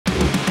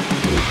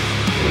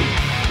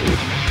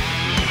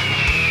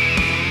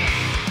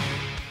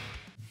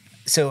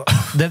So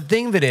the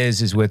thing that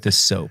is with the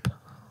soap,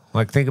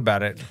 like think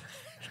about it.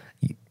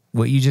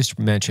 What you just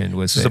mentioned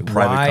was this is a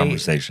private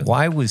conversation.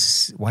 Why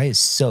is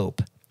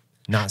soap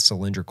not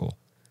cylindrical?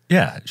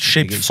 Yeah,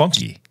 shaped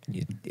funky.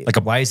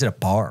 Why is it a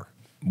bar?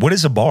 What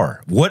is a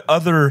bar? What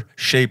other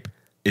shape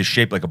is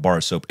shaped like a bar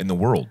of soap in the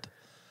world?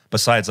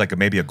 Besides like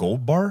maybe a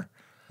gold bar?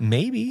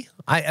 Maybe.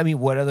 I mean,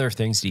 what other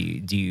things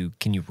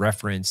can you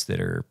reference that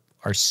are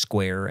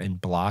square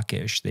and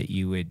blockish that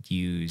you would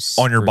use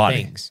on your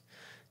body? Things?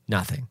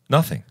 Nothing.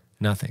 Nothing.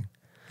 Nothing.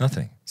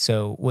 Nothing.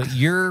 So what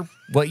you're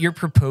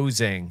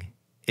proposing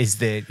is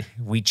that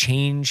we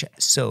change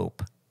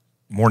soap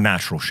more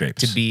natural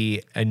shapes to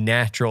be a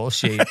natural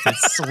shape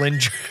that's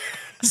cylindrical.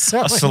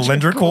 A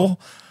cylindrical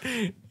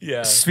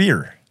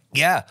sphere.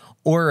 Yeah,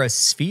 or a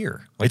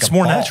sphere. Like it's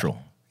more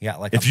natural. Yeah,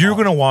 like if you're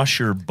going to wash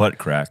your butt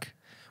crack,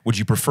 would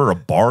you prefer a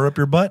bar up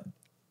your butt?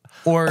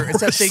 Or is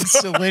that thing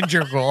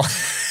cylindrical?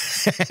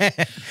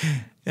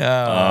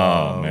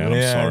 Oh, man,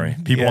 I'm sorry.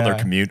 People on their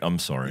commute, I'm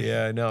sorry.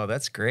 Yeah, no,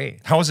 that's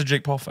great. How was the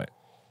Jake Paul fight?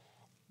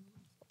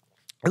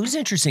 It was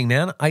interesting,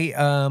 man.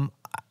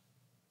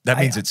 That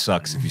means it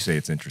sucks if you say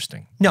it's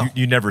interesting. No.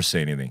 You never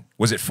say anything.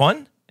 Was it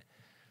fun?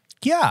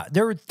 Yeah,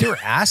 there were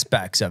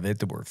aspects of it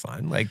that were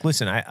fun. Like,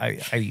 listen,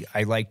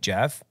 I like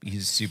Jeff.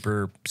 He's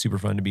super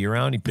fun to be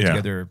around. He put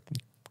together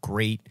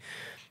great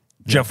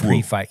Jeff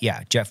Wu fight.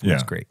 Yeah, Jeff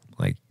was great.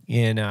 Like,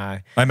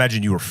 I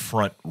imagine you were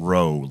front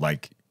row,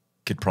 like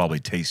could probably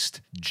taste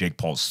Jake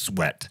Paul's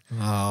sweat.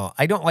 Oh,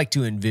 I don't like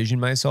to envision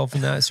myself in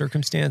that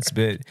circumstance,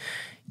 but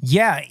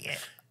yeah,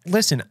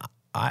 listen,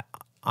 I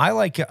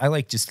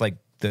like just like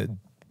the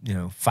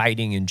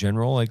fighting in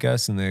general, I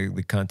guess, in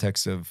the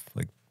context of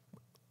like,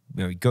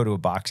 you go to a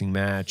boxing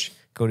match,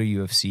 go to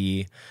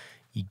UFC,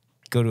 you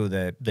go to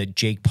the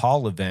Jake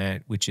Paul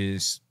event, which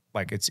is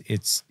like it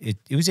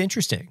was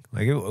interesting.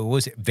 Like it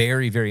was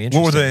very, very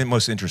interesting. What were the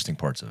most interesting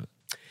parts of it?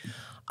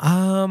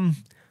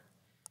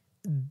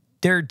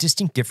 There are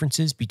distinct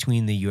differences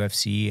between the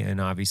UFC and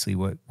obviously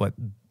what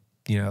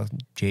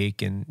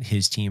Jake and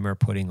his team are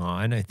putting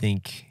on. I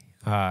think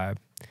I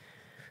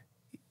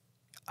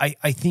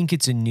think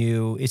it's a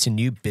new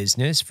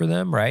business for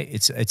them, right?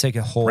 It's like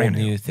a whole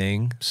new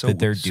thing that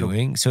they're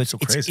doing. So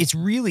it's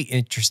really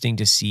interesting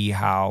to see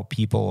how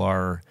people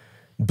are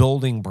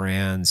building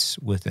brands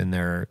within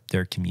their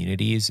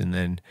communities, and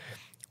then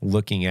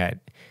looking at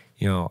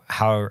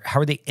how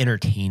are they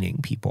entertaining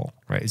people,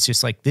 right? It's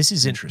just like this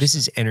is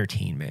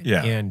entertainment,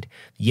 and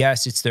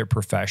yes, it's their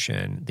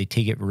profession. They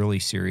take it really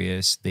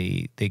serious.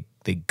 They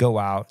go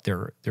out.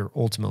 They're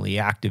ultimately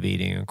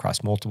activating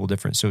across multiple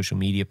different social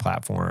media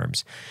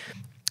platforms,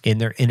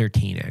 and they're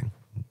entertaining.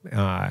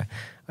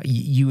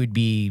 You would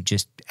be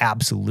just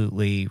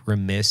absolutely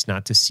remiss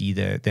not to see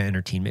the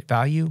entertainment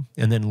value,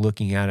 and then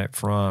looking at it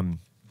from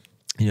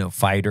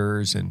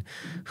fighters and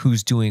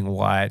who's doing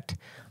what.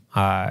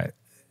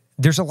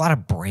 There's a lot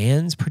of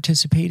brands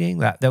participating.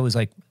 That was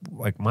like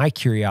my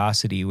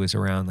curiosity was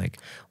around like,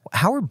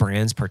 how are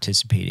brands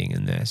participating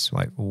in this?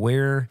 Like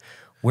where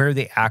are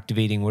they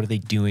activating? What are they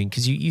doing?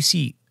 Because you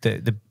see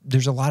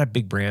there's a lot of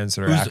big brands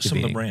that are activating. Some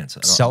of the brands?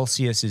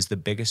 Celsius is the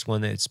biggest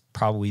one that's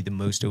probably the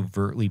most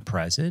overtly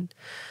present.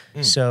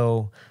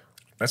 So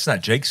that's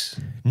not Jake's.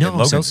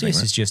 No,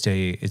 Celsius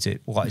thing,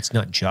 right? It's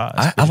not just.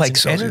 I like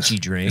Celsius. An energy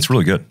drink. It's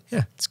really good.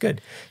 Yeah, it's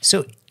good.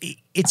 So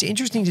it's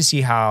interesting to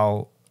see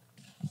how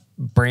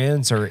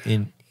brands are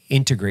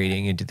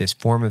integrating into this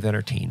form of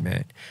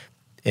entertainment,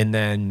 and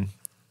then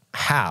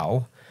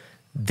how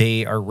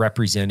they are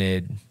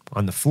represented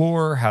on the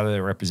floor, how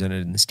they're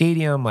represented in the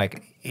stadium.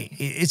 Like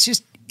it's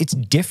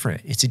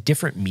different. It's a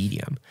different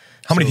medium.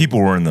 How many people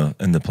were in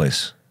the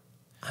place?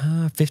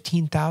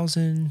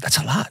 15,000. That's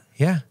a lot.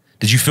 Yeah.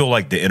 Did you feel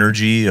like the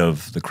energy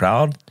of the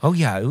crowd? Oh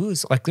yeah, it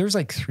was like there was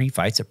like 3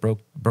 fights that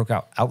broke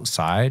out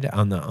outside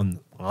on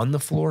the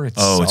floor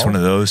itself. Oh, it's one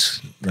of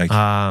those like.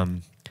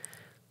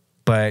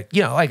 But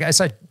like I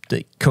said,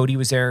 Cody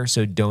was there,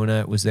 so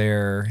Donut was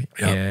there,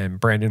 and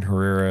Brandon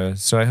Herrera.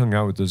 So I hung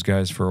out with those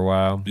guys for a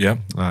while. Yeah,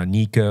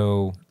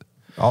 Nico.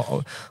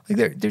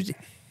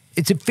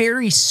 It's a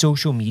very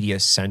social media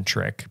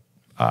centric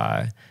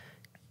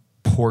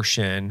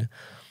portion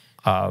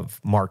of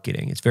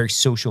marketing. It's very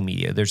social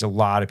media. There's a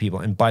lot of people,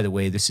 and by the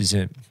way, this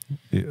isn't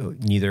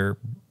neither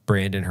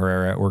Brandon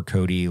Herrera or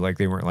Cody, like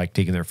they weren't like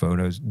taking their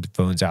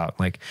phones out,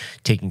 like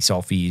taking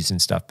selfies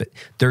and stuff. But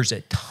there's a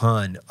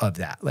ton of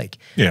that. Like,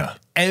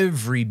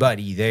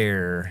 everybody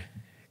there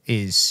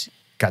is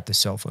got the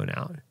cell phone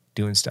out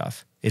doing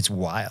stuff. It's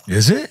wild.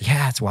 Is it?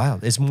 Yeah, it's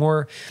wild. It's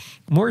more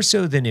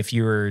so than if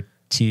you were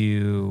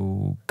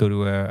to go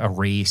to a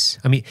race.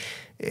 I mean,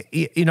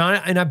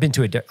 and I've been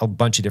to a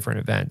bunch of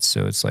different events.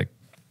 So it's like,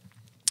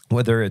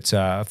 whether it's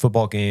a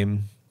football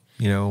game,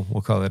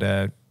 we'll call it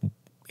a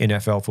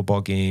NFL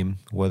football game,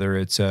 whether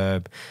it's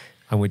I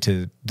went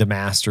to the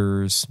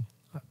Masters,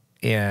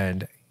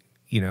 and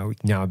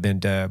now I've been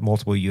to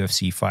multiple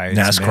UFC fights,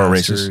 NASCAR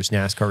races.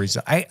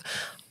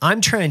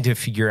 I'm trying to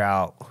figure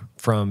out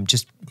from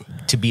just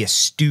to be a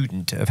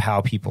student of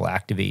how people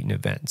activate in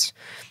events.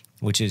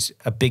 which is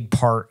a big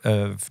part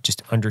of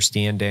just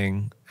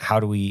understanding how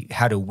do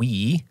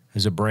we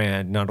as a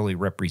brand not only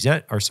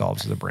represent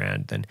ourselves as a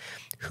brand, then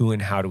who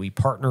and how do we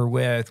partner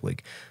with,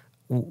 like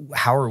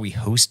how are we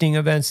hosting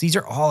events? These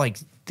are all like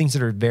things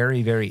that are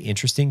very, very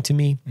interesting to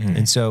me.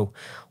 And so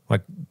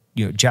like,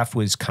 you know, Jeff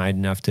was kind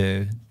enough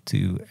to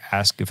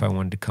ask if I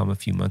wanted to come a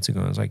few months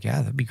ago. I was like,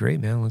 yeah, that'd be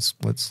great, man. Let's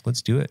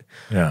do it.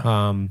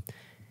 Yeah.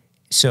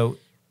 So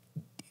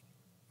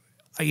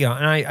yeah,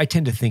 and I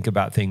tend to think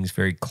about things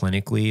very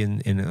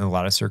clinically in a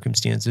lot of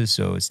circumstances.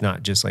 So it's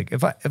not just like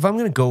if I'm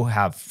going to go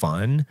have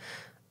fun,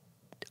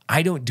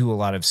 I don't do a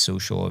lot of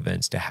social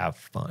events to have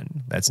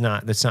fun. That's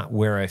not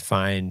where I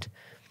find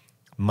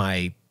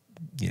my.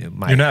 You're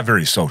not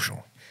very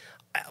social.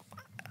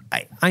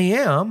 I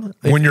am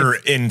when you're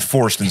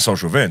enforced in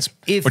social events,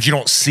 but you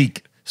don't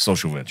seek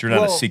social events. You're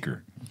not a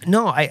seeker.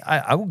 No,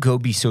 I will go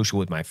be social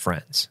with my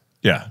friends.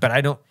 Yeah, but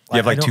I don't. You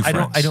have like two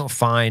friends. I don't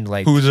find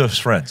like who's those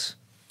friends.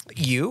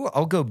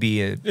 I'll go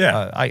be a.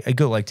 Yeah, I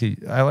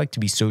like to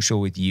be social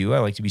with you. I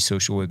like to be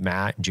social with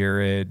Matt,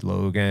 Jared,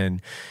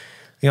 Logan.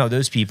 You know,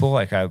 those people.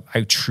 Like I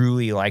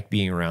truly like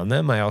being around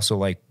them. I also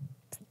like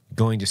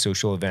going to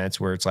social events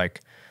where it's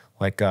like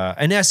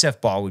an SF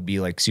ball would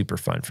be like super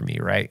fun for me,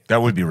 right?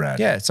 That would be rad.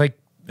 Yeah, it's like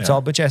it's all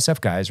a bunch of SF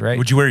guys, right?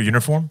 Would you wear a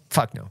uniform?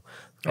 Fuck no.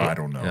 Oh, I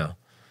don't know. No.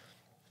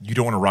 You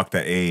don't want to rock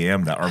that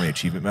AAM, that Army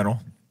Achievement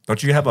Medal?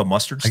 Don't you have a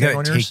mustard stamp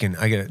on yours?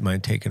 I got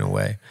mine taken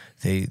away.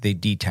 They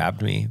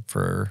de-tabbed me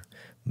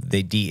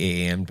they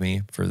de-AAM'd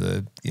me for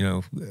the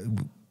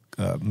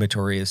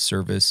meritorious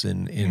service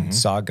in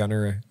SAW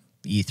Gunner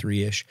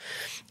E3-ish.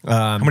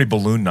 How many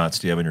balloon knots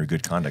do you have in your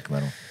good conduct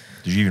medal?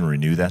 Did you even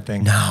renew that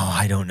thing? No,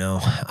 I don't know.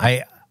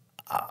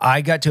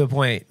 I got to a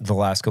point the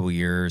last couple of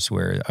years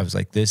where I was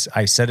like this.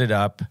 I set it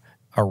up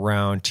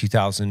around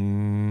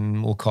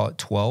 2000, we'll call it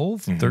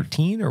 12,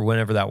 13, or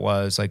whenever that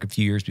was, like a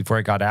few years before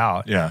I got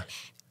out. Yeah.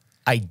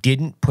 I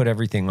didn't put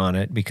everything on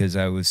it because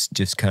I was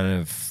just kind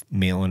of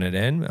mailing it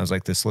in. I was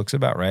like, this looks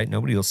about right.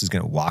 Nobody else is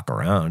going to walk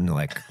around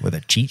like with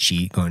a cheat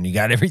sheet going, you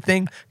got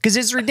everything? Because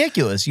it's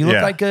ridiculous. You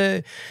look like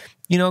a,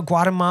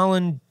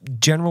 Guatemalan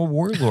general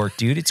warlord,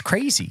 dude. It's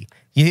crazy.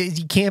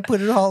 You can't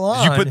put it all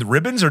on. Did you put the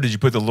ribbons or did you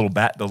put the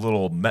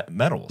little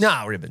medals?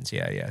 No, ribbons.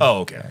 Yeah.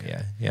 Oh,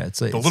 okay. Yeah.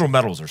 It's like the little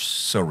medals are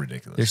so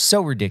ridiculous. They're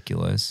so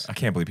ridiculous. I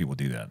can't believe people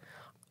do that.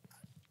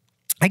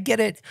 I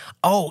get it.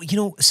 Oh,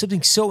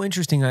 something so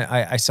interesting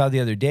I saw the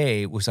other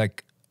day was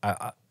like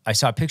I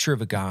saw a picture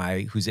of a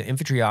guy who's an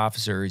infantry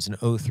officer. He's an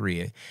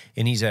 03,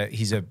 and he's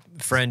a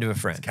friend of a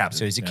friend. Captain,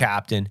 so he's a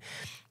captain.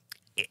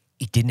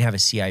 He didn't have a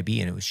CIB,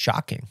 and it was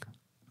shocking.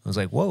 I was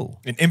like, whoa.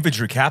 An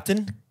infantry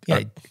captain?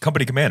 Yeah.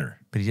 Company commander.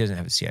 But he doesn't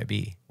have a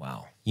CIB.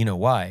 Wow. You know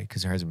why?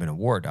 Because there hasn't been a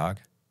war, dog.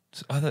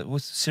 That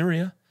was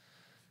Syria?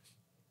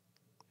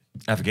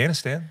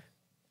 Afghanistan?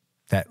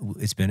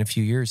 It's been a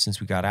few years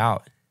since we got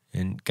out,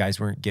 and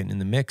guys weren't getting in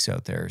the mix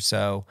out there.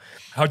 So,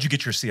 how'd you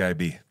get your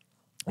CIB?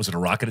 Was it a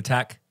rocket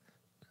attack?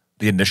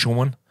 The initial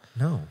one?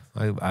 No.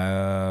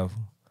 The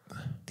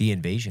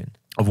invasion.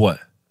 Of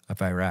what?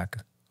 Of Iraq.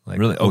 Like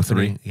really?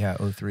 03? Yeah,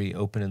 03.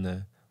 Open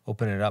it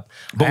up.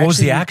 But what was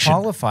the action?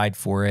 Qualified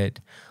for it.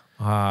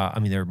 There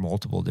are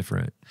multiple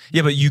different.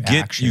 Yeah, but you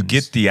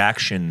get the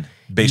action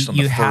based on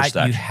the first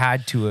action. You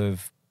had to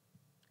have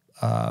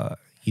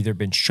either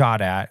been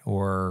shot at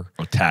or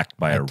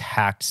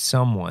attacked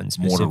someone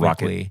specifically.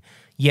 Mortar, rocket.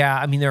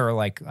 Yeah, there are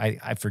like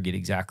I forget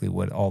exactly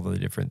what all the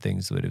different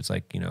things, but it was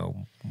like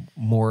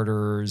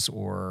mortars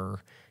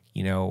or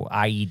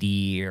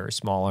IED or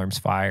small arms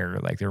fire.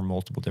 Like there were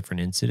multiple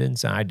different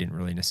incidents, and I didn't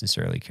really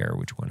necessarily care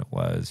which one it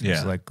was. It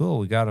was like, cool,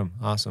 we got him,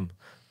 awesome.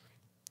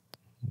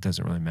 It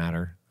doesn't really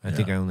matter. I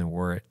think I only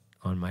wore it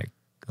on my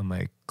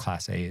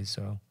class A's.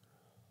 So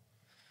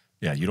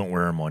yeah, you don't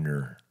wear them on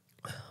your.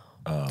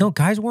 No,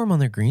 guys wear them on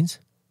their greens.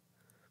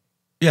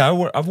 Yeah,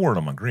 I've worn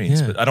them on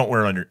greens, but I don't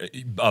wear it on your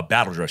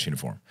battle dress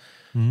uniform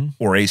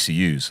or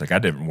ACUs. Like I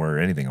didn't wear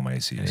anything on my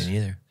ACUs. I didn't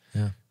either.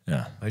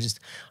 Yeah. I just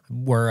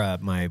wore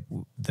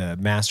the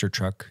master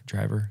truck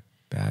driver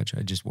badge.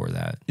 I just wore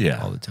that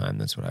all the time.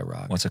 That's what I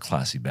rock. What's a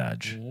classy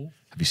badge?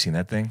 Have you seen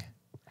that thing?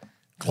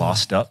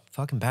 Glossed up.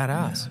 Fucking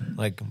badass. Yeah.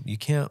 Like you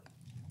can't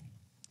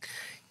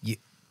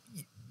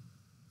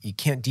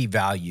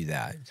devalue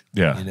that.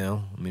 Yeah.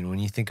 When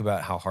you think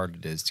about how hard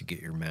it is to get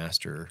your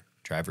master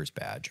driver's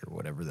badge or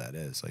whatever that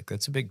is, like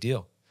that's a big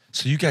deal.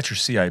 So you got your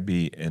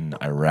CIB in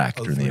Iraq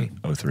during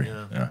the 03.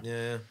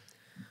 Yeah.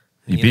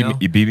 You beat me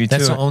to it.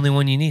 That's the only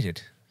one you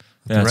needed.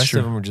 The rest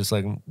of them were just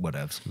like,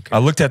 whatever. I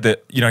looked at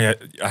I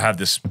have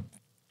this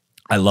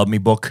I Love Me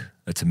book.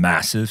 It's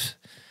massive.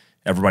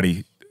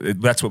 Everybody,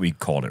 that's what we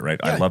called it, right?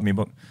 Yeah. I Love Me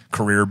book,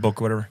 career book,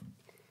 whatever.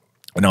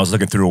 And I was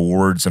looking through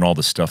awards and all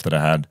the stuff that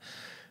I had,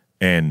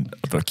 and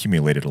I've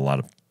accumulated a lot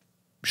of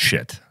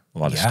shit, a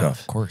lot of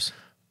stuff. Of course.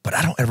 But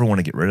I don't ever want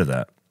to get rid of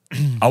that.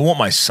 I want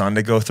my son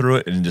to go through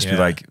it and just be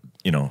like,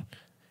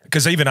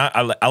 because even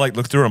I like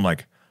look through it, I'm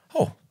like,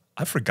 oh,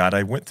 I forgot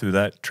I went through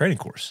that training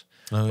course.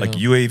 Like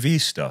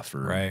UAV stuff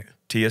or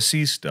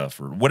TSC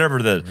stuff or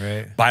whatever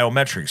the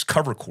biometrics,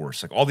 cover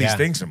course, like all these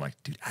things. I'm like,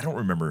 dude, I don't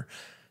remember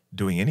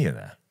doing any of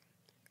that.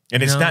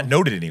 And it's not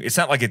noted anymore. It's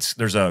not like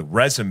there's a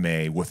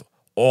resume with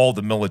all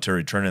the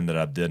military training that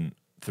I've done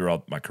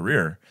throughout my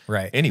career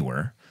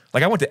anywhere.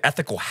 Like I went to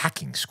ethical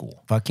hacking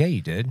school. Fuck yeah,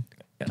 you did.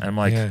 And I'm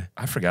like,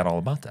 I forgot all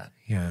about that.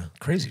 Yeah.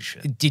 Crazy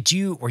shit.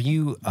 Were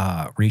you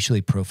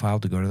racially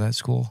profiled to go to that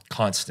school?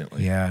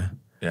 Constantly. Yeah.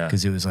 Yeah.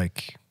 Because it was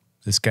like,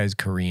 this guy's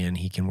Korean,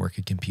 he can work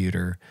a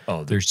computer.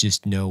 Oh, there's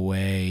just no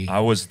way. I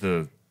was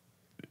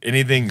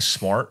anything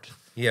smart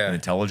and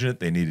intelligent,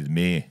 they needed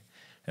me.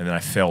 And then I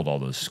failed all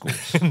those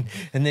schools.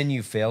 And then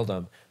you failed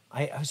them.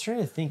 I was trying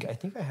to think. I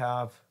think I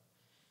have.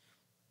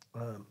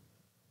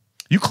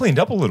 You cleaned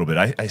up a little bit.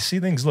 I see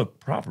things look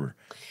proper.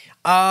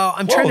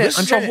 I'm trying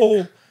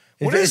to.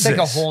 It's like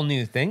a whole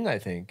new thing, I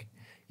think.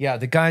 Yeah,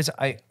 the guys.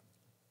 I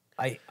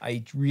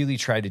really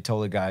tried to tell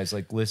the guys,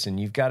 like, listen,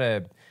 you've got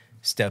to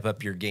step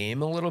up your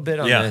game a little bit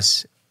on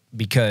this,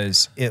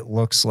 because it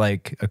looks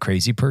like a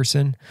crazy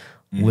person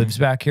lives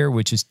back here,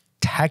 which is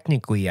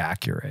technically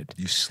accurate.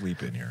 You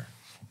sleep in here.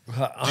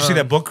 Did you see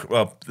that book?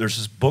 There's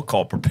this book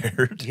called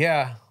Prepared.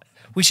 Yeah.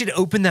 We should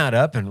open that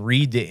up and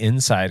read the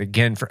inside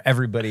again for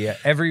everybody.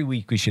 Every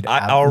week we should.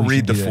 I'll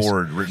read the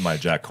forward written by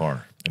Jack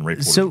Carr and Ray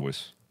Porter's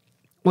voice.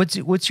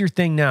 What's your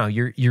thing now?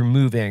 You're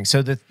moving.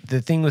 So the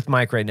thing with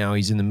Mike right now,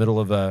 he's in the middle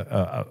of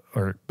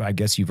or I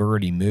guess you've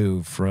already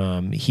moved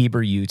from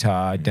Heber,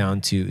 Utah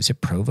down to, is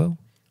it Provo?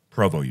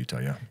 Provo, Utah,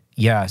 yeah.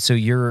 Yeah. So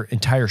your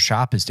entire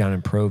shop is down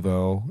in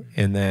Provo,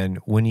 and then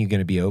when are you going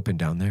to be open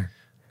down there?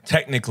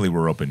 Technically,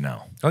 we're open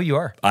now. Oh, you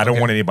are? I don't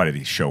want anybody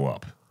to show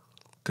up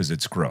because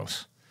it's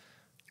gross.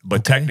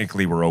 But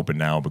technically, we're open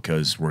now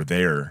because we're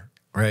there.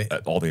 Right.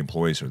 All the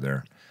employees are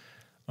there.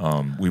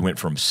 We went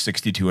from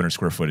 6,200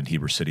 square foot in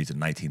Heber City to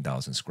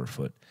 19,000 square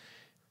foot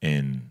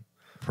in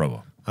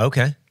Provo.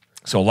 Okay.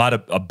 So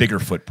a bigger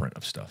footprint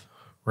of stuff.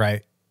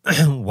 Right.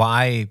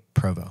 Why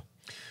Provo?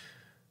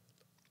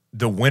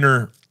 The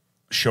winter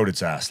showed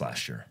its ass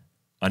last year.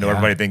 I know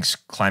everybody thinks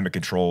climate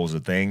control is a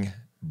thing,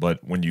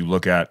 but when you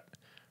look at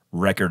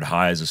record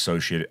highs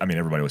associated, I mean,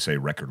 everybody would say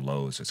record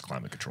lows is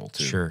climate control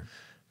too. Sure.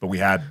 But we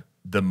had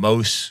the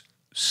most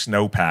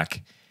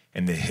snowpack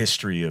in the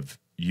history of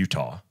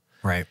Utah.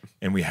 Right.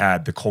 And we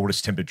had the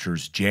coldest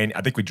temperatures.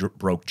 I think we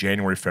broke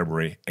January,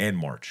 February, and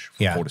March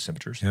for coldest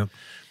temperatures. Yep.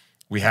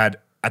 We had,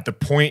 at the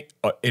point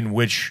in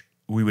which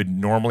we would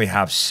normally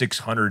have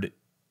 600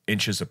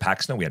 inches of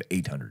pack snow, we had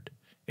 800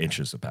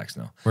 inches of pack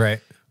snow. Right.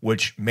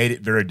 Which made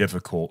it very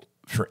difficult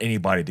for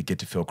anybody to get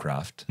to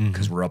Philcraft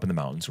because we're up in the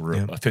mountains. We're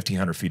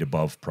 1,500 feet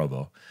above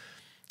Provo.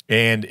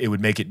 And it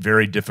would make it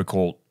very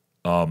difficult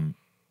to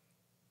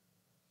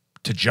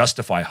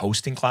justify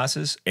hosting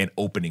classes and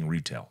opening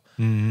retail.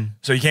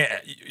 So you can't,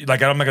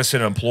 like, I'm not going to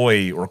send an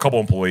employee or a couple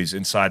employees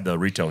inside the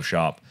retail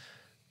shop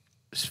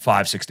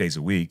 5-6 days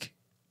a week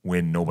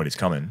when nobody's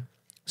coming.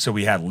 So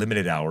we had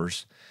limited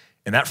hours,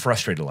 and that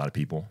frustrated a lot of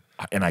people.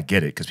 And I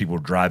get it, because people were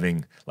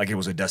driving like it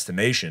was a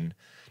destination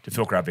to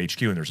Philcraft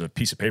HQ, and there's a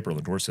piece of paper on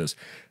the door that says,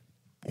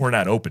 "We're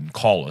not open,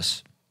 call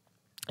us."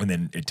 And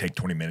then it'd take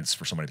 20 minutes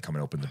for somebody to come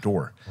and open the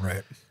door.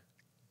 Right.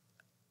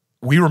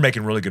 We were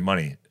making really good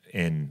money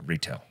in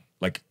retail.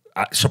 Like,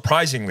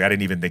 surprisingly, I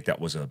didn't even think that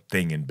was a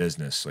thing in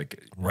business.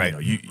 Like, right.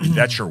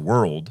 That's your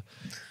world.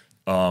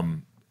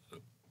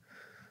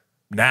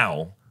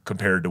 Now,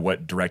 compared to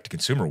what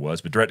direct-to-consumer was,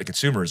 but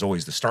direct-to-consumer is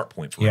always the start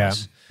point for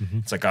us.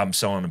 It's like I'm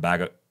selling a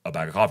bag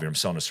of coffee, I'm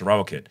selling a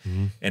survival kit,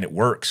 and it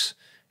works.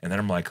 And then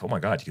I'm like, oh my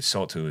God, you could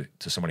sell it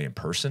to somebody in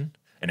person,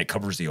 and it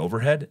covers the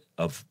overhead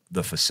of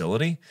the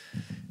facility.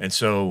 And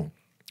so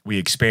we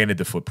expanded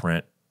the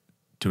footprint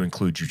to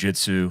include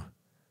jiu-jitsu.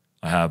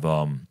 I have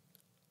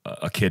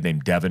a kid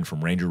named Devin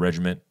from Ranger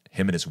Regiment.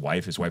 Him and his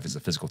wife is a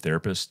physical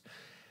therapist.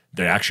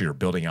 They actually are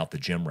building out the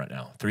gym right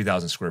now.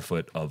 3,000 square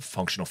foot of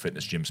functional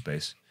fitness gym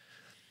space.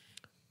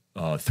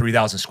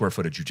 3,000 square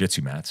foot of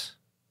jiu-jitsu mats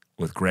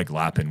with Greg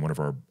Lappin, one of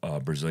our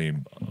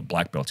Brazilian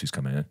black belts who's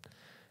coming in.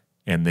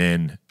 And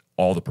then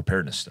all the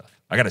preparedness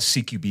stuff. I got a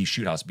CQB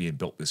shoot house being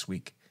built this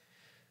week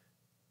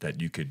that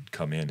you could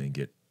come in and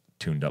get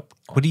tuned up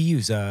on. What do you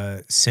use,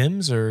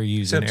 Sims or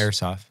use an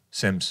airsoft?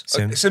 Sims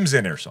and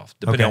airsoft,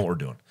 depending on what we're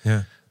doing.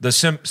 Yeah. The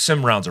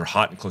sim rounds are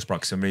hot in close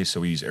proximity,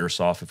 so we use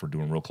airsoft if we're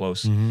doing real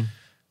close.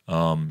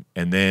 And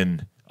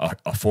then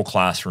a full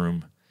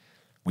classroom.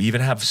 We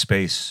even have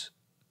space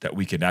that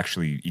we can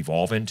actually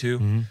evolve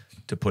into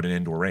to put an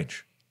indoor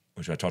range,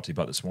 which I talked to you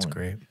about this morning. That's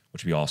great.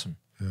 Which would be awesome.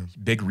 Yeah.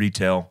 Big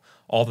retail,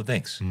 all the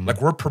things.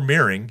 Like, we're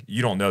premiering,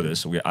 you don't know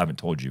this, so I haven't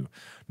told you,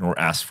 nor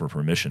asked for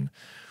permission,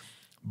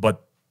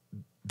 but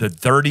the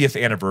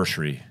 30th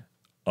anniversary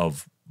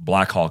of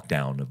Black Hawk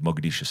Down of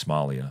Mogadishu,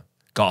 Somalia,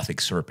 Gothic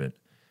Serpent,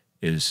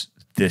 is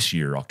this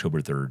year,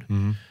 October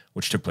 3rd,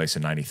 which took place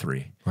in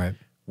 '93. Right.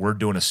 We're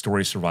doing a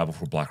story survival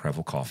for Black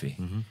Rifle Coffee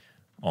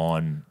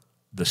on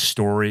the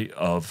story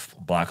of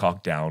Black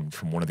Hawk Down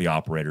from one of the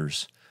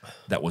operators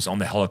that was on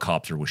the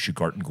helicopter with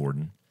Shugart and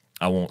Gordon.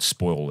 I won't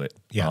spoil it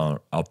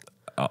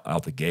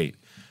out the gate,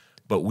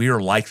 but we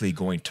are likely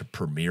going to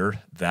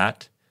premiere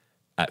that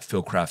at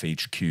Philcraft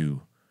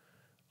HQ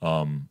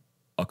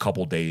a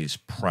couple days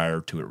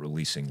prior to it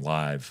releasing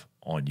live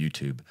on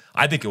YouTube.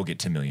 I think it'll get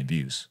 10 million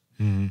views.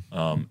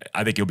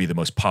 I think it'll be the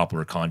most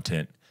popular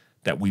content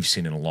that we've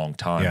seen in a long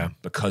time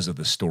because of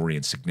the story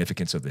and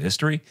significance of the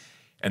history.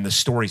 And the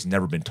story's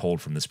never been told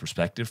from this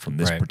perspective, from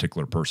this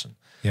particular person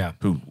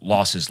who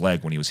lost his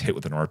leg when he was hit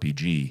with an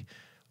RPG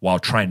while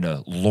trying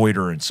to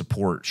loiter and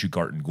support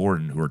Shugart and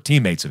Gordon, who are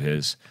teammates of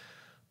his,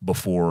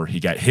 before he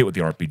got hit with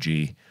the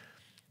RPG.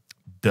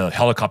 The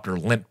helicopter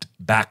limped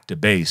back to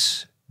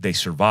base. They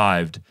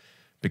survived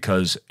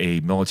because a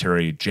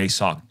military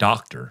JSOC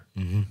doctor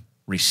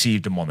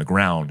received him on the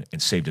ground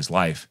and saved his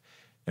life.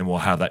 And we'll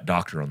have that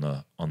doctor on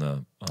the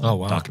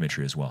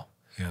documentary as well.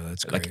 Yeah,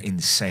 that's great. Like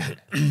insane,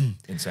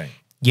 insane.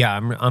 Yeah,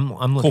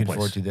 I'm looking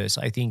forward to this.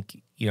 I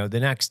think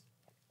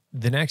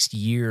the next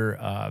year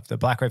of the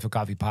Black Rifle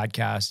Coffee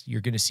podcast,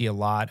 you're going to see a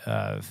lot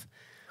of.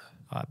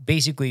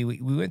 Basically,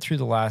 we went through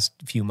the last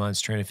few months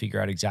trying to figure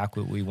out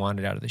exactly what we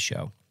wanted out of the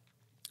show.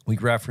 We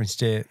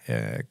referenced it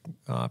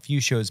a few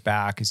shows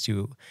back as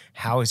to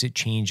how is it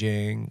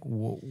changing,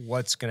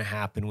 what's going to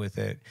happen with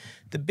it.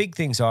 The big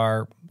things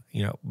are,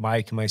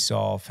 Mike and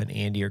myself and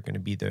Andy are going to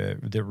be the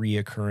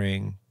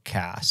reoccurring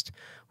cast.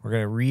 We're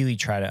going to really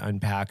try to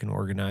unpack and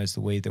organize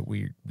the way that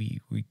we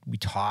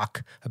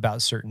talk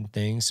about certain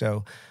things.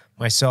 So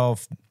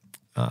myself,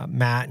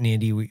 Matt, and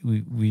Andy,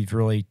 we've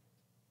really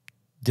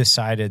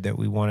decided that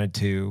we wanted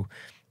to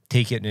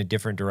take it in a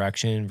different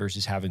direction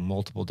versus having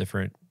multiple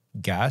different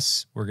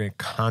guests. We're going to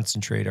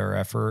concentrate our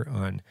effort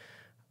on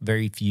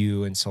very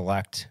few and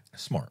select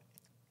smart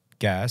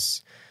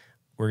guests.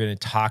 We're going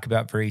to talk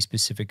about very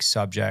specific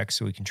subjects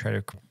so we can try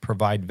to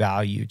provide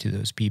value to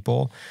those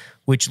people,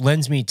 which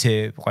lends me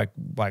to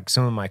like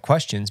some of my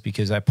questions,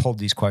 because I pulled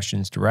these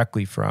questions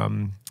directly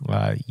from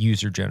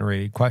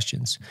user-generated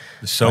questions.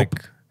 The soap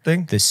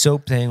thing? The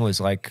soap thing was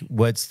like,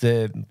 what's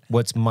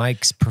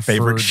Mike's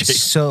preferred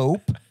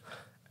soap?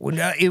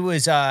 Well, it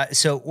was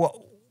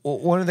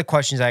one of the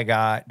questions I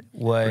got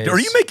was... Are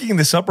you making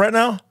this up right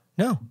now?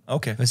 No.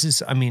 Okay. This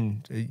is,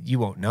 you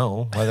won't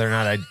know whether or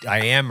not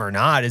I am or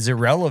not is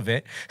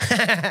irrelevant.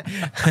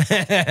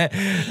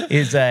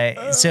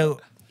 So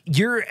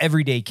your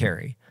everyday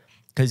carry,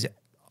 because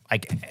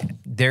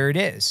there it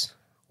is.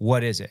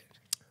 What is it?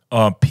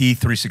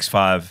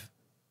 P365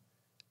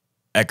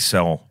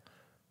 XL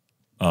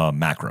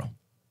macro.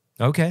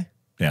 Okay.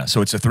 Yeah,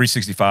 so it's a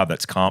 365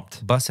 that's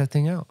comped. Bust that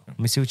thing out. Let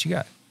me see what you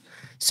got.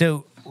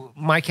 So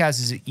Mike has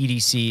his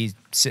EDC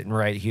sitting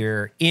right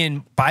here.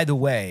 By the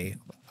way,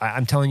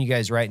 I'm telling you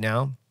guys right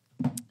now,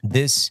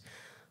 this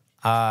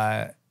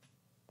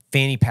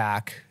fanny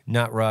pack,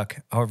 nut ruck,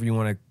 however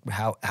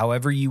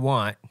you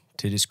want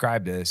to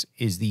describe this,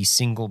 is the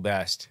single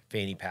best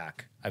fanny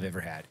pack I've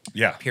ever had.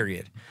 Yeah.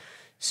 Period.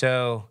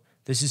 So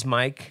this is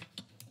Mike.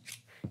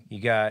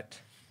 You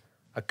got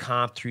a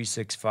Comp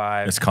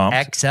 365 It's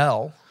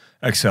comped.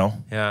 XL.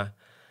 Yeah.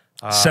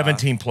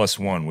 17 plus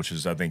 1, which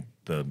is, I think,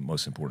 the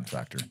most important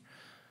factor.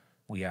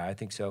 Yeah, I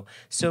think so.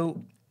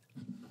 So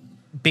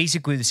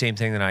basically the same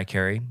thing that I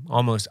carry,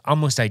 almost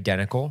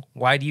identical.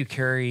 Why do you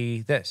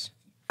carry this?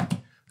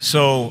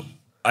 So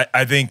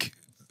I think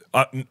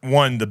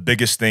the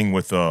biggest thing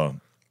with a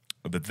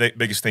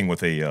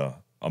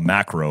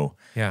macro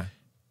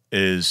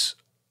is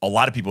a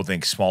lot of people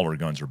think smaller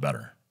guns are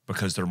better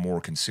because they're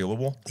more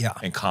concealable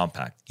and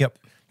compact. Yep.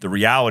 The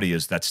reality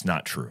is that's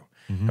not true.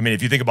 I mean,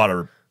 if you think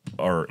about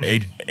our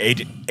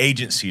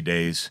agency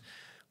days,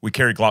 we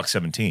carried Glock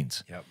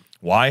 17s. Yep.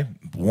 Why?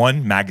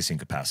 One, magazine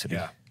capacity.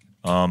 Yeah.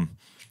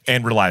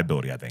 And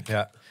reliability, I think.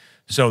 Yeah.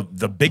 So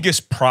the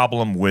biggest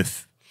problem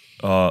with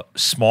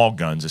small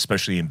guns,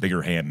 especially in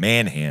bigger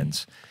man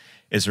hands,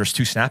 is they're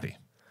too snappy.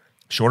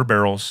 Shorter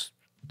barrels,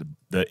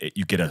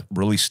 you get a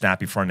really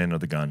snappy front end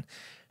of the gun,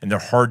 and they're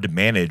hard to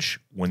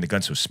manage when the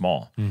gun's so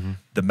small.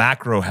 The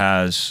macro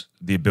has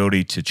the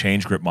ability to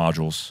change grip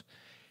modules,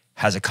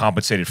 has a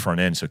compensated front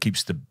end, so it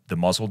keeps the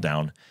muzzle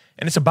down,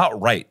 and it's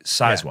about right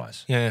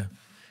size-wise. Yeah.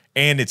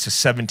 And it's a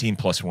 17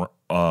 plus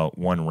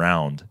 1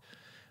 round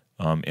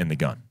in the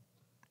gun,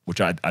 which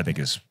I think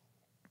is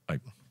like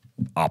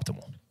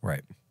optimal.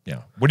 Right.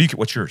 Yeah.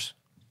 What's yours?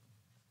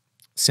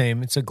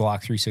 Same. It's a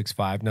Glock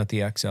 365, not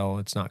the XL.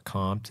 It's not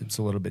comped. It's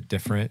a little bit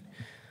different.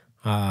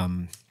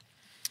 And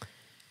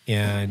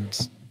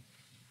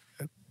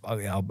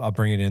I'll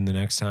bring it in the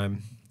next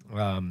time.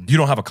 You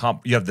don't have a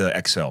comp. You have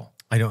the XL.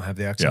 I don't have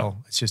the XL. Yeah.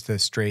 It's just the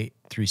straight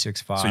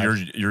 365. So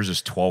yours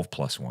is 12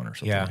 plus 1 or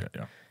something. Yeah. Like that.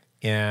 Yeah.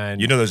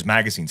 And those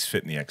magazines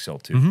fit in the XL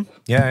too.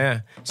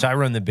 Yeah. So I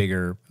run the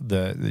bigger,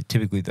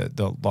 typically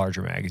the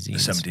larger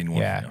magazines. The 17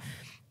 one. Yeah.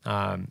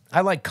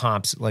 I like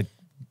comps like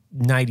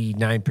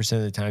 99%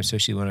 of the time,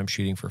 especially when I'm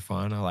shooting for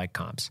fun. I like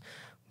comps,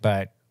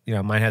 but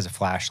mine has a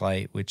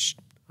flashlight, which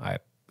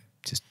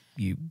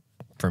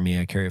for me,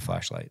 I carry a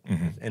flashlight,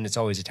 and it's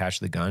always attached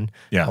to the gun.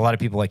 Yeah. A lot of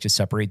people like to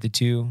separate the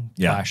two,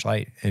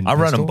 flashlight and I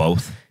pistol. run them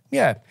both.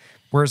 Yeah.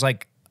 Whereas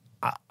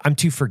I'm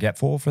too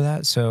forgetful for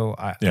that, so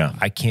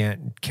I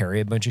can't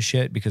carry a bunch of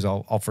shit because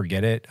I'll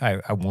forget it.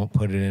 I won't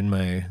put it in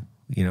my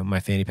my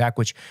fanny pack,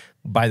 which,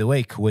 by the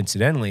way,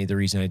 coincidentally, the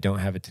reason I don't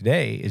have it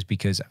today is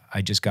because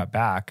I just got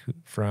back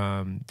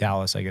from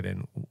Dallas. I got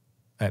in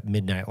at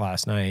midnight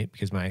last night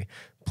because my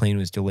plane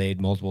was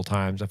delayed multiple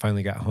times. I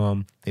finally got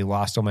home. They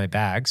lost all my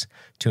bags,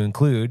 to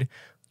include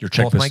your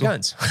check both pistol? My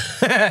guns.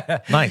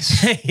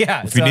 Nice.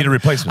 Yeah. If you need a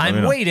replacement,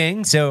 I'm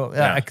waiting. So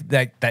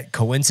that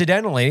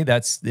coincidentally,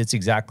 that's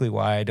exactly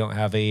why I don't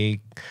have a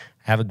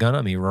gun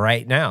on me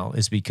right now,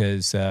 is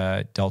because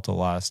Delta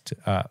lost.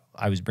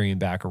 I was bringing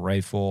back a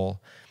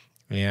rifle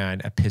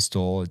and a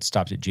pistol. It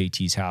stopped at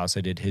JT's house.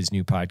 I did his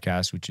new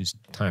podcast, which is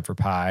Time for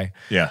Pie.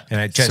 Yeah. And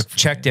I just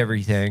checked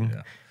everything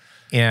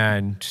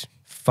and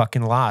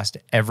fucking lost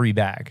every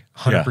bag,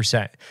 100%.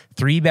 Yeah.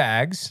 3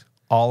 bags,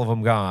 all of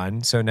them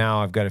gone. So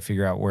now I've got to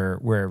figure out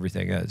where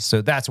everything is.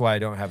 So that's why I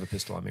don't have a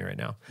pistol on me right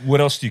now.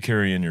 What else do you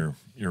carry in your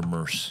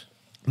MERS?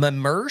 My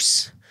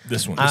MERS?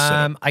 This one.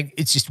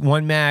 It's just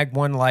 1 mag,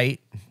 1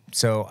 light.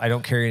 So I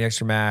don't carry an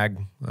extra mag.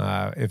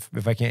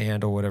 If I can't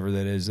handle whatever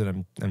that is that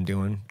I'm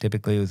doing,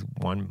 typically with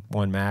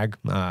one mag,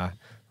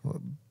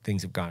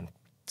 things have gone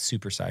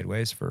super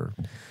sideways for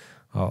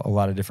a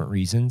lot of different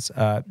reasons.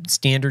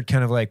 Standard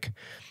kind of like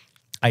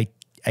I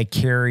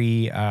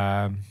carry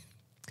a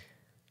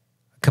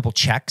couple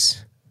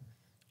checks.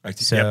 I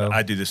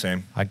do the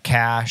same.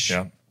 Cash,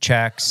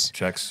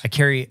 checks. I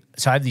carry.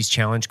 So I have these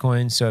challenge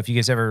coins. So if you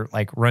guys ever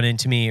like run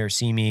into me or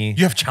see me,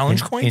 you have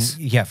challenge coins?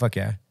 Yeah, fuck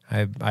yeah.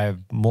 I have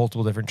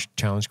multiple different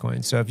challenge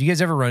coins. So if you guys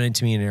ever run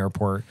into me in an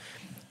airport,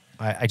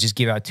 I just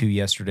gave out 2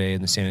 yesterday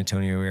in the San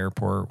Antonio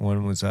airport.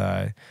 One was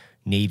a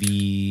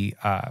Navy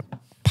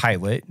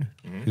pilot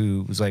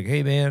who was like,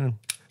 "Hey man,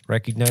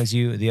 recognize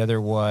you." The other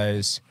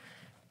was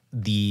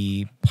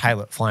the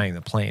pilot flying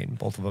the plane.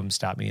 Both of them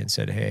stopped me and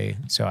said, "Hey."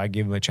 So I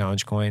gave him a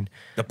challenge coin.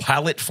 The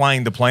pilot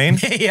flying the plane?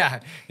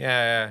 Yeah.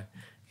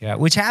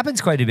 Which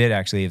happens quite a bit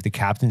actually. If the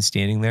captain's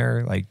standing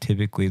there, like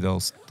typically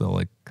they'll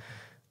like,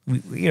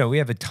 we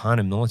have a ton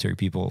of military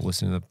people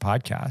listening to the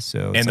podcast.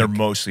 So and they're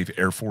mostly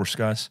Air Force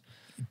guys,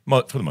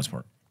 for the most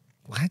part.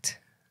 What?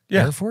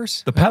 Yeah. Air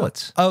Force? The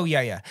pilots. Oh,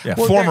 yeah.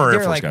 Well, former Air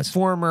Force like guys.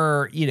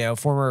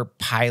 Former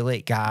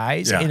pilot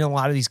guys. Yeah. And a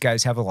lot of these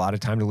guys have a lot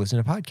of time to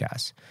listen to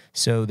podcasts.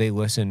 So they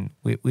listen.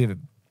 We have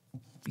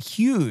a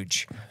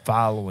huge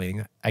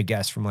following, I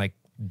guess, from like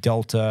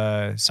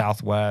Delta,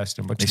 Southwest,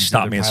 and they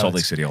stop me in Salt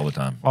Lake City all the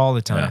time. All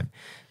the time.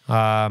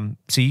 Yeah.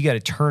 So you got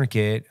a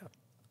tourniquet.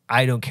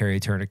 I don't carry a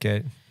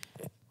tourniquet.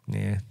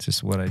 Yeah, it's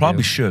just what I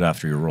probably should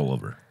after your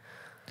rollover.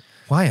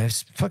 Why? I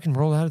just fucking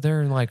rolled out of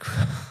there and like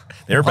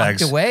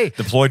airbags away.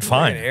 Deployed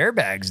fine.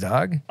 Airbags,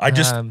 dog. I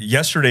just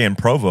yesterday in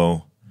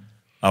Provo,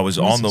 I was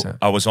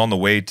on the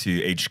way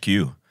to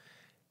HQ,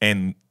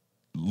 and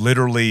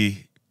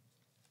literally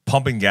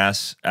pumping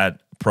gas at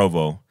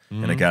Provo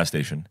in a gas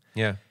station.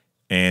 Yeah.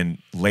 And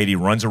lady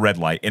runs a red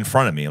light in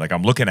front of me, like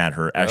I'm looking at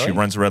her as she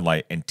runs a red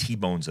light and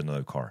T-bones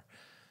another car.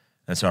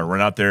 And so I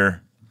run out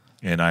there.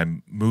 And I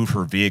move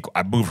her vehicle.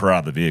 I move her out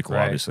of the vehicle,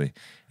 obviously,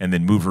 and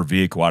then move her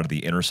vehicle out of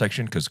the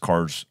intersection because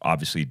cars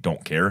obviously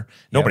don't care.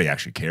 Nobody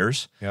actually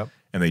cares. Yep.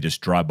 And they just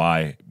drive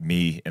by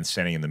me and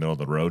standing in the middle of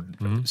the road,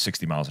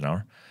 60 miles an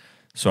hour.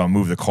 So I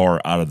moved the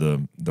car out of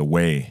the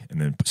way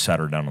and then sat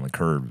her down on the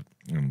curb.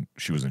 And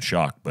she was in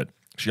shock. But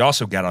she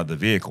also got out of the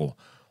vehicle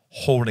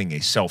holding a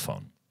cell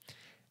phone.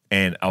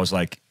 And I was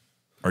like,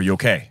 "Are you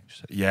okay?" She's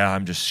like, "Yeah,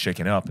 I'm just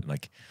shaking up." And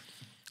like,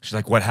 she's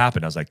like, "What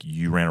happened?" I was like,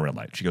 "You ran a red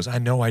light." She goes, "I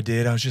know I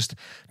did. I was just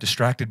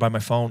distracted by my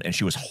phone." And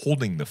she was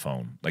holding the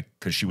phone, like,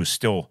 because she was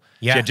still,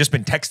 she had just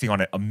been texting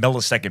on it a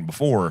millisecond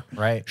before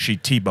she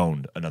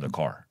T-boned another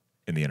car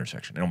in the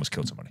intersection and almost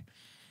killed somebody.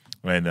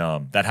 And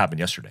that happened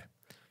yesterday.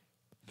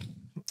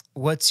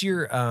 What's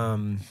your,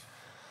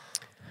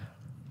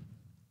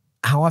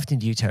 how often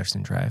do you text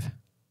and drive?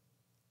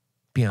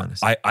 Be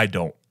honest. I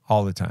don't.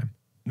 All the time.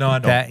 No, I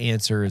don't. That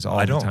answer is all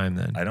the time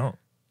then. I don't.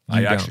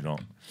 I actually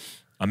don't.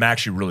 I'm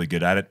actually really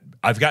good at it.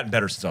 I've gotten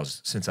better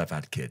since I've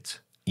had kids.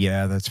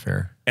 Yeah, that's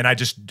fair. And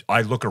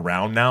I look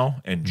around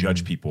now and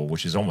judge people,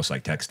 which is almost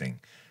like texting.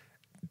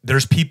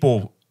 There's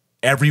people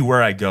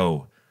everywhere I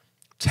go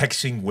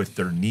texting with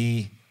their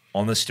knee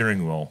on the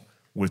steering wheel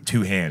with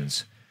 2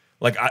 hands.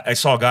 Like I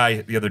saw a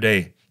guy the other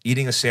day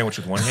eating a sandwich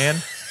with 1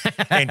 hand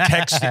and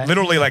texting,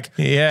 literally like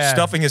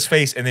stuffing his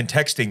face and then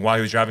texting while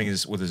he was driving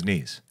with his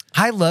knees.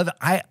 I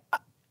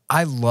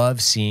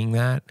love seeing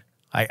that.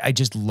 I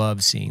just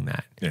love seeing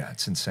that. Yeah,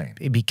 it's insane.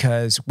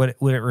 Because what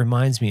it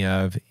reminds me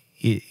of,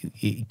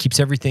 it keeps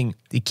everything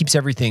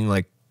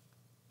like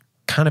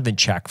kind of in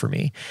check for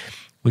me,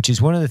 which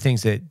is one of the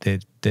things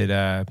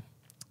that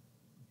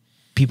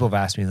people have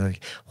asked me,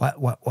 like,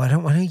 why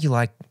don't you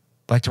like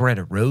to ride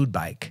a road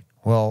bike?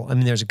 Well, I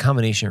mean, there's a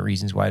combination of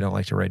reasons why I don't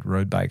like to ride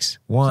road bikes.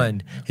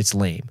 One, it's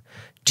lame.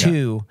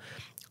 2,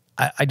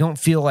 I don't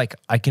feel like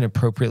I can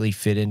appropriately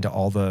fit into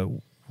all the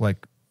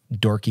like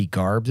dorky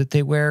garb that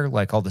they wear,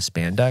 like all the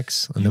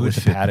spandex and with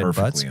the padded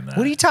butts. What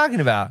are you talking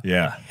about?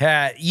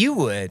 Yeah, you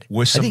would.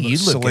 With some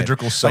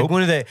cylindrical soap, like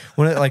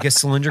one of like a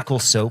cylindrical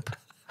soap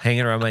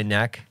hanging around my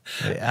neck.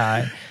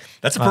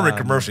 That's a perfect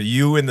commercial.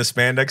 You in the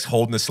spandex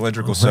holding the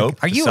cylindrical soap.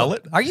 Sell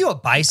it? Are you a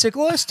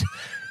bicyclist?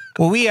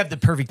 Well, we have the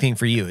perfect thing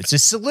for you. It's a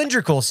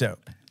cylindrical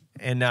soap.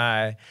 And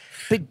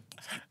but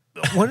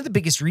one of the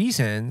biggest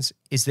reasons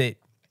is that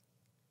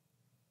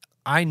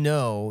I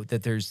know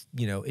that there's,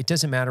 it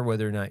doesn't matter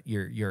whether or not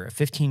you're a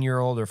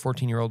 15-year-old or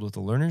 14-year-old with a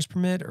learner's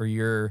permit, or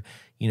you're,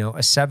 a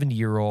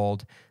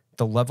 70-year-old.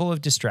 The level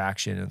of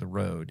distraction of the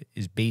road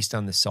is based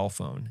on the cell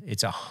phone.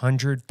 It's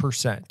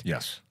 100%.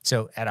 Yes.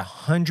 So at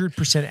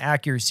 100%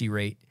 accuracy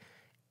rate,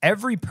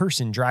 every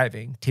person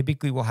driving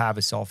typically will have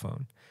a cell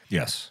phone.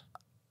 Yes.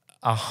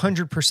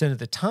 100% of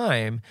the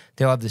time,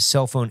 they'll have the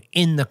cell phone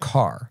in the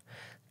car.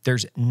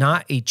 There's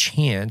not a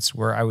chance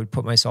where I would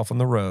put myself on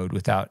the road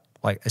without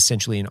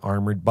essentially an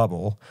armored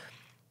bubble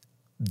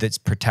that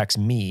protects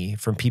me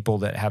from people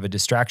that have a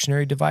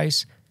distractionary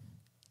device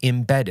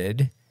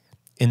embedded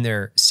in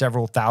their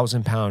several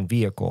thousand-pound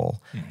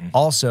vehicle.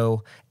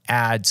 Also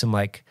add some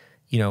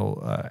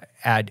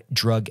add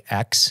drug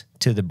X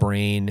to the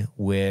brain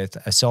with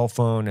a cell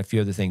phone, a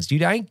few other things.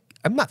 Dude, I'm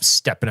not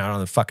stepping out on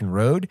the fucking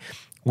road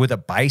with a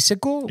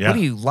bicycle. Yeah. What, are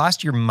you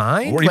lost your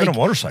mind? Or even a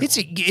motorcycle.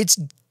 It's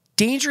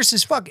dangerous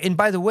as fuck. And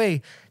by the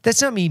way,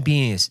 that's not me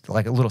being a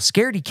little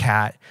scaredy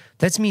cat.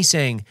 That's me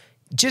saying,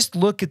 just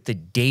look at the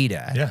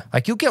data.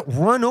 Yeah. You'll get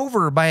run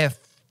over by a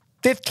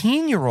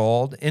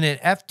 15-year-old in an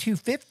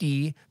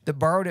F-250 that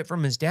borrowed it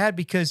from his dad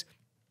because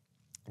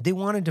they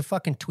wanted to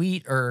fucking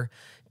tweet or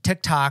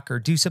TikTok or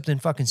do something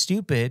fucking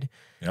stupid.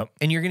 Yep.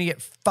 And you're going to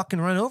get fucking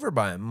run over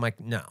by him. I'm like,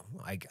 no,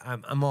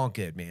 I'm all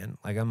good, man.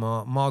 I'm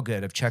all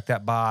good. I've checked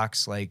that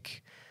box.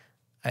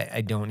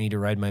 I don't need to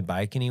ride my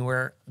bike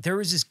anywhere. There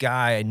was this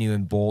guy I knew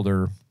in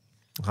Boulder.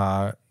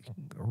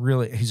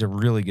 He's a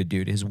really good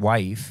dude. His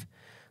wife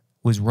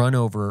was run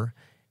over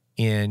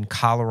in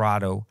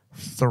Colorado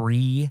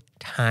 3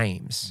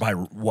 times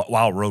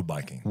while road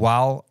biking.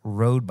 While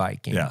road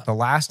biking. Yeah. The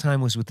last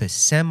time was with a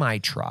semi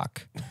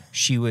truck.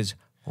 She was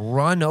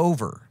run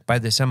over by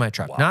the semi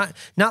truck. Wow.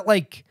 Not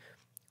like,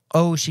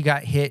 oh, she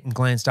got hit and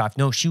glanced off.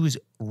 No, she was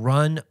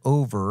run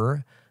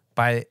over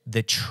by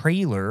the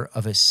trailer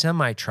of a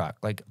semi truck,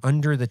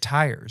 under the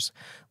tires.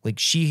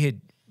 She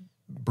had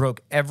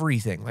broke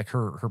everything.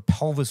 Her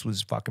pelvis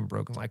was fucking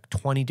broken,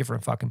 20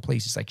 different fucking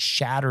places,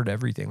 shattered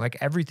everything.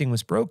 Everything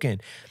was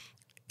broken.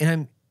 And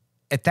I'm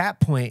at that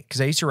point, because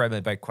I used to ride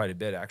my bike quite a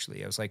bit,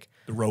 actually. I was like,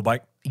 the road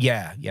bike?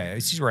 Yeah. I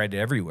used to ride it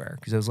everywhere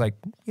because I was like,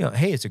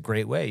 hey, it's a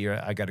great way.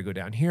 I got to go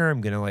down here.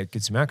 I'm going to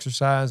get some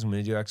exercise. I'm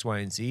going to do X, Y,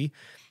 and Z.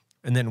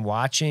 And then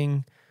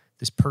watching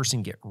this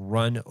person get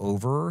run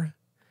over.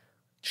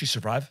 She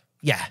survive?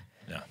 Yeah.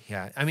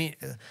 Yeah. I mean,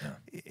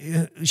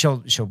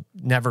 she'll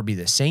never be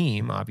the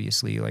same,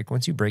 obviously.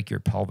 Once you break your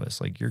pelvis,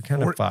 you're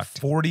kind of fucked.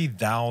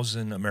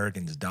 40,000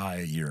 Americans die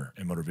a year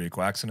in motor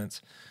vehicle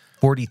accidents.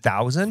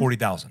 40,000?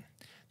 40,000.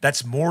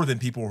 That's more than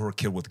people who are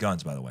killed with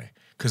guns, by the way.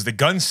 Because the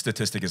gun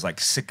statistic is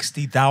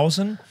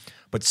 60,000,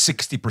 but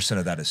 60%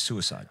 of that is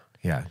suicide.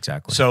 Yeah,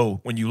 exactly. So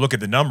when you look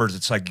at the numbers,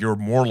 it's you're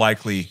more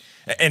likely,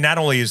 and not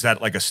only is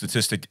that a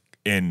statistic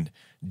in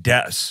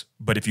deaths,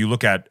 but if you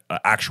look at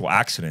actual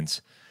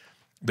accidents,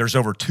 there's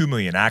over 2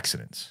 million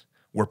accidents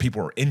where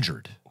people are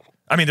injured.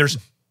 I mean, there's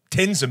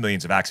tens of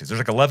millions of accidents.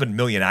 There's 11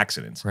 million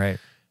accidents. Right.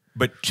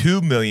 But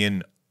 2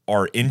 million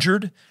are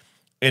injured,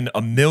 and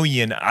 1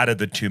 million out of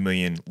the 2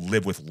 million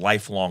live with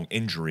lifelong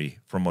injury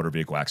from motor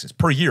vehicle accidents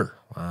per year.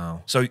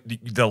 Wow. So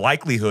the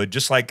likelihood,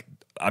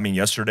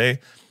 yesterday,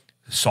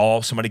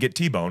 saw somebody get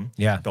T-boned.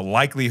 Yeah. The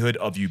likelihood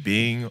of you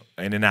being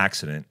in an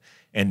accident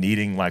and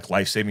needing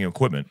life-saving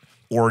equipment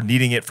or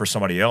needing it for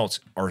somebody else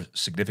are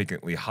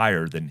significantly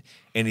higher than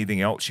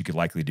anything else you could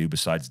likely do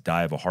besides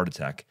die of a heart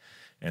attack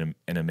in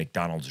a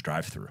McDonald's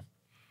drive-thru.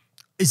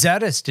 Is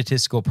that a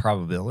statistical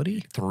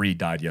probability? 3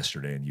 died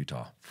yesterday in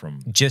Utah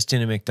from just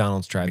in a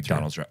McDonald's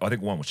drive-thru. I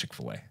think one was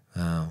Chick-fil-A.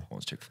 Oh, one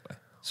was Chick-fil-A.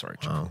 Sorry,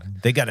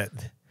 Chick-fil-A. They got it.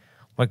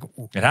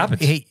 It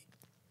happens. Hey,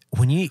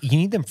 when you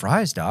need them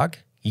fries, dog,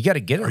 you got to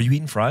get them. Are you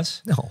eating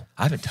fries? No,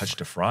 I haven't touched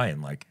a fry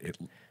in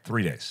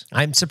 3 days.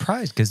 I'm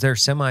surprised because they're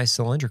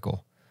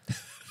semi-cylindrical.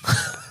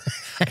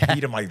 I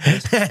eat them like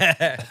this.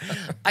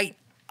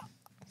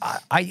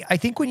 I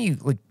think when you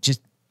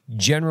just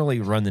generally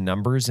run the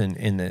numbers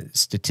and the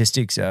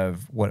statistics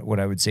of what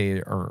I would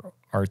say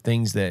are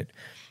things that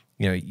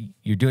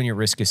you're doing your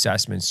risk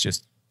assessments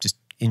just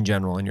in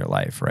general in your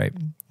life, right?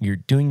 You're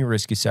doing your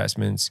risk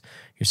assessments.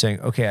 You're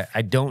saying, okay,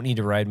 I don't need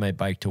to ride my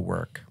bike to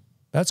work.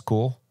 That's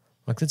cool.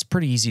 That's a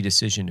pretty easy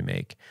decision to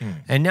make.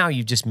 And now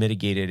you've just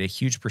mitigated a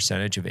huge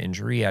percentage of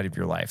injury out of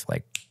your life,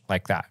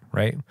 like that,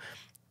 right?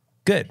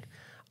 Good.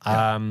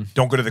 Yeah.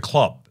 Don't go to the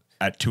club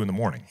at 2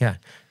 a.m.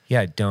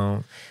 Yeah,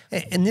 don't.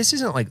 And this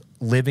isn't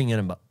living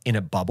in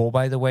a bubble,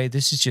 by the way.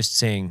 This is just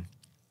saying,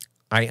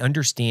 I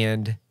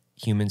understand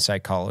human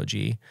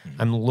psychology.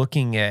 I'm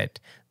looking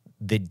at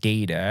the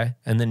data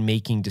and then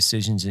making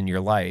decisions in your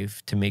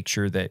life to make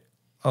sure that,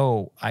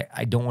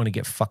 I don't want to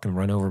get fucking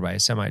run over by a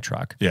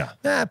semi-truck.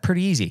 Yeah.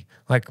 Pretty easy.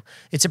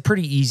 It's a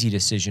pretty easy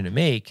decision to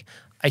make.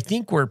 I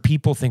think where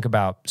people think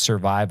about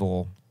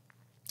survival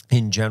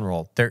in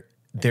general,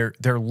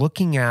 they're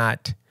looking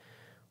at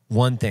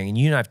one thing, and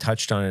you and I've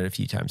touched on it a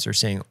few times. They're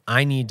saying,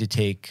 I need to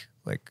take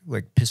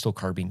like pistol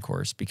carbine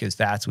course because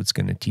that's what's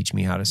going to teach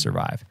me how to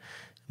survive.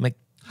 I'm like,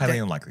 highly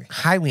unlikely.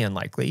 Highly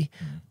unlikely.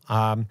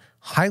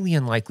 Highly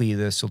unlikely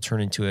this will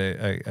turn into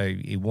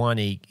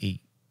a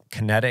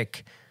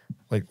kinetic,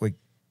 like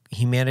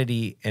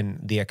humanity and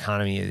the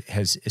economy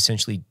has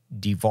essentially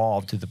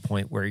devolved to the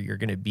point where you're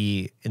going to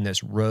be in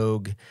this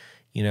rogue,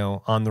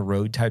 on the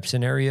road type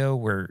scenario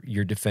where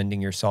you're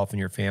defending yourself and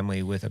your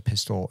family with a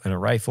pistol and a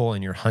rifle,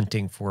 and you're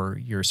hunting for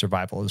your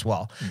survival as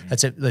well.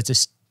 That's a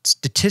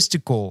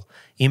statistical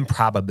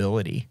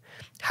improbability.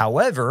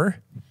 However,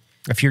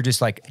 if you're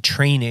just like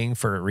training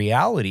for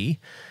reality,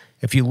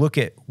 if you look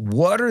at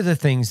what are the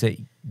things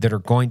that are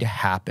going to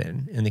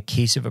happen in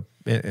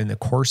the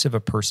course of a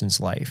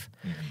person's life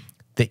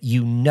that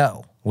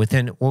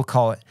within, we'll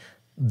call it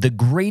the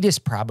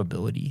greatest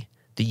probability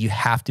that you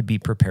have to be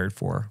prepared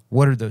for,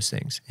 what are those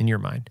things in your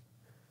mind?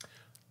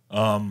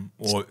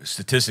 Well,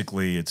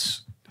 statistically,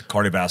 it's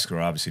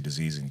cardiovascular, obviously,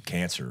 disease and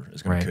cancer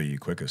is going to kill you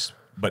quickest.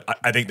 But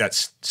I think that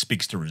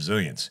speaks to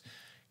resilience.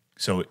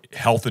 So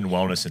health and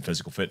wellness and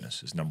physical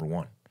fitness is number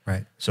one.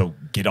 Right. So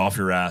get off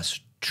your ass,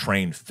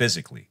 train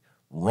physically,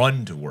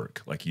 run to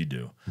work like you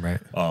do. Right.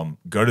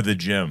 Go to the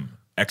gym,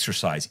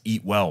 exercise,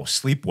 eat well,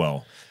 sleep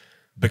well,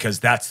 because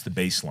that's the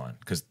baseline.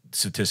 Because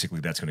statistically,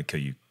 that's going to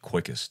kill you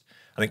quickest.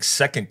 I think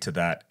second to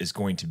that is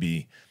going to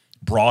be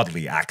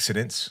broadly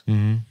accidents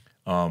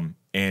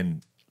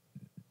and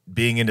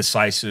being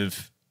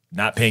indecisive,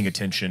 not paying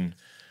attention,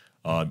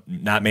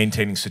 not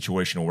maintaining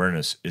situational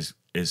awareness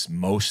is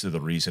most of the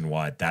reason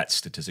why that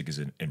statistic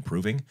is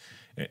improving.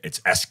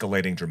 It's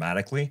escalating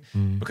dramatically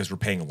because we're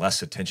paying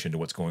less attention to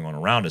what's going on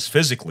around us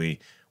physically,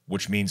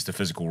 which means the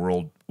physical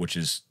world, which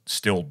is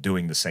still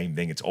doing the same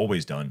thing it's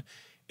always done,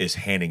 is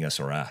handing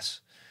us our ass.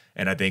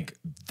 And I think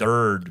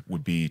third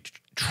would be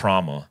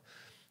trauma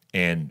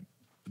and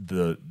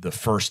the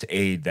first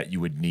aid that you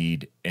would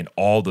need and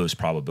all those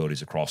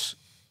probabilities across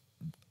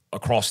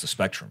the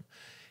spectrum.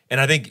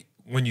 And I think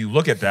when you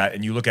look at that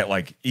and you look at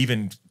like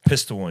even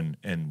pistol and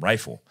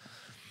rifle,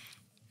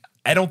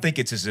 I don't think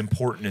it's as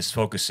important as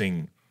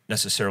focusing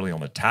necessarily on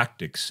the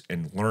tactics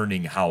and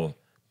learning how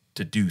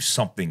to do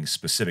something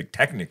specific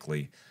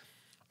technically.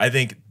 I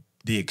think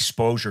the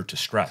exposure to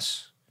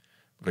stress,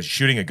 because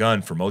shooting a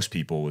gun for most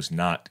people is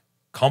not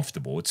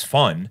comfortable. It's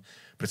fun,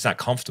 but it's not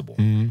comfortable,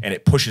 and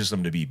it pushes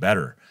them to be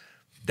better.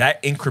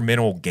 That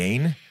incremental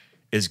gain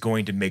is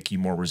going to make you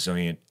more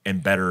resilient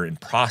and better in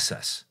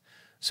process.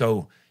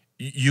 So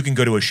you can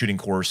go to a shooting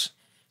course,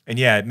 and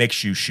yeah, it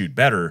makes you shoot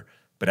better,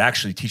 but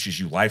actually teaches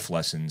you life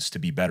lessons to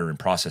be better in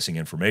processing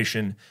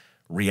information,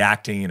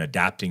 reacting and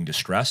adapting to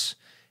stress.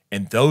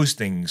 And those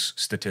things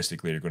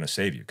statistically are going to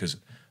save you. Because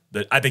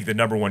I think the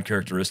number one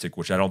characteristic,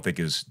 which I don't think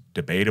is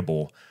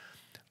debatable,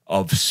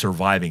 of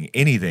surviving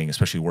anything,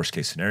 especially worst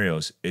case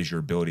scenarios, is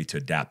your ability to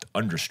adapt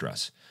under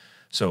stress.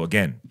 So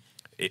again,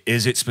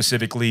 is it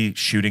specifically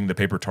shooting the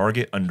paper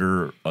target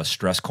under a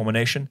stress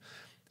culmination?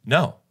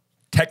 No.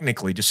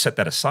 Technically, just set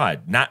that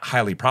aside, not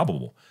highly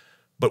probable.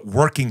 But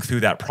working through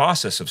that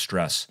process of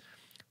stress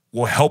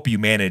will help you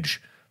manage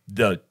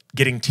the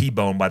getting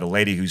T-boned by the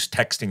lady who's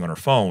texting on her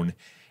phone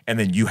and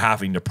then you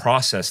having to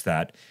process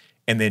that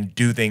and then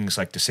do things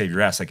like to save your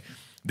ass. Like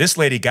this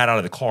lady got out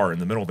of the car in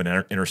the middle of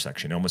an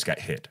intersection and almost got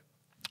hit.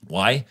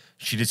 Why?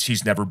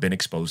 She's never been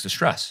exposed to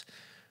stress.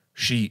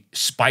 She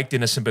spiked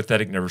in a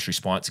sympathetic nervous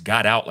response,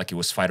 got out like it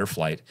was fight or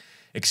flight,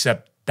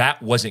 except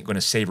that wasn't going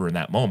to save her in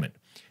that moment.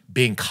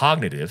 Being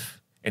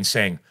cognitive and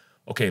saying,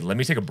 okay, let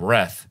me take a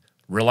breath,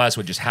 realize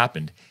what just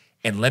happened,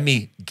 and let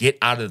me get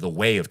out of the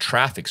way of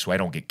traffic so I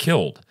don't get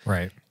killed.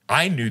 Right.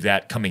 I knew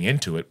that coming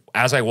into it.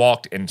 As I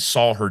walked and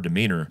saw her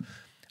demeanor,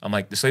 I'm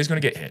like, this lady's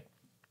going to get hit,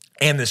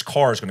 and this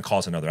car is going to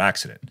cause another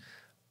accident.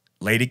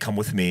 Lady, come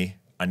with me.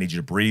 I need you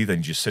to breathe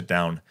and just sit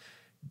down.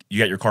 You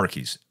got your car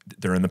keys.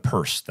 They're in the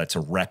purse. That's a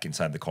wreck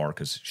inside the car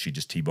because she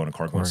just T-boned a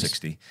car going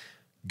 60.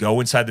 Go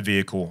inside the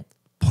vehicle,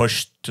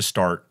 push to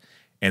start,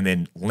 and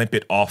then limp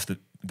it off the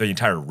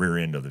entire rear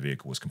end of the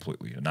vehicle was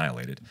completely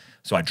annihilated.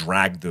 So I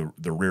dragged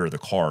the rear of the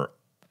car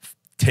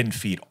 10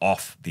 feet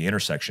off the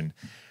intersection.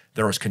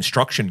 There was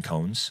construction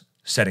cones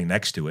sitting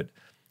next to it.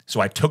 So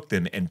I took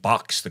them and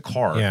boxed the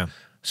car. Yeah.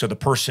 So the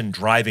person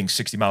driving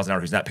 60 miles an hour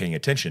who's not paying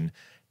attention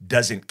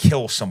doesn't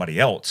kill somebody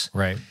else.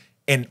 Right.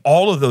 And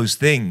all of those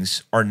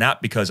things are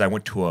not because I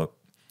went to a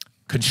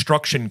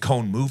construction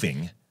cone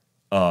moving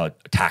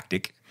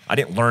tactic. I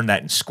didn't learn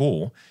that in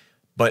school,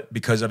 but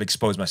because I've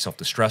exposed myself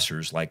to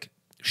stressors like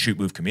shoot,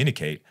 move,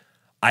 communicate,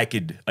 I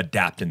could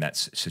adapt in that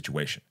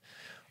situation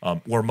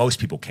where most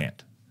people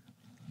can't.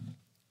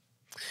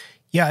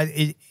 Yeah,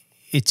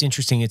 it's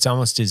interesting. It's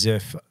almost as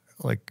if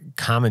like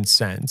common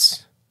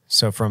sense.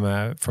 So from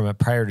a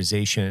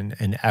prioritization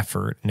and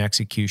effort and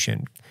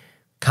execution,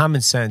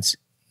 common sense.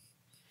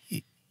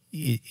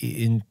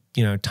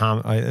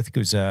 Tom, I think it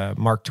was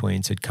Mark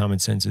Twain said, "Common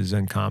sense is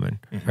uncommon,"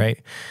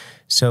 right?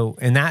 So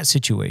in that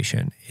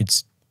situation,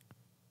 it's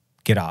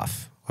get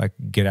off, like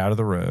get out of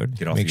the road,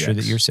 make sure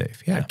that you're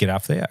safe. Yeah, get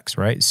off the X,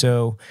 right?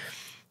 So,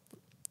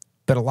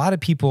 but a lot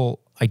of people,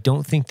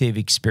 don't think they've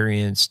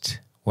experienced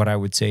what I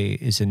would say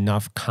is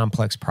enough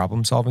complex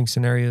problem solving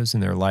scenarios in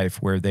their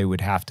life where they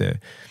would have to,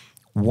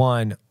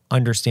 one,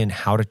 understand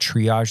how to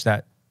triage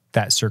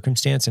that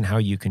circumstance and how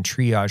you can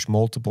triage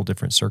multiple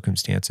different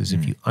circumstances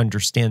if you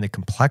understand the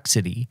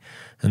complexity,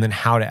 and then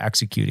how to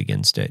execute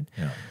against it.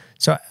 Yeah.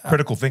 So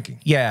critical thinking.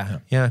 Yeah.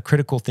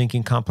 Critical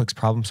thinking, complex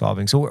problem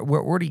solving. So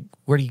where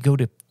do you go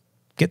to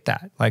get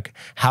that? Like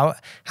how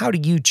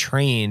do you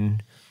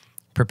train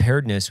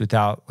preparedness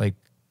without like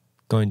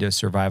going to a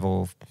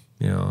survival,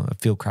 a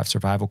fieldcraft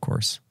survival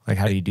course? Like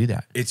how do you do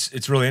that?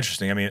 It's really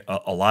interesting. I mean,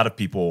 a lot of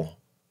people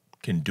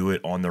can do it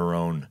on their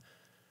own.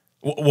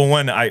 Well,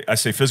 one, I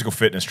say physical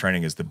fitness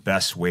training is the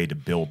best way to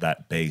build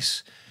that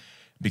base,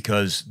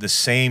 because the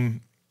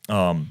same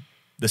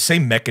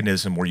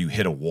mechanism where you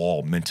hit a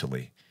wall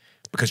mentally,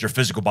 because your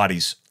physical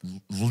body's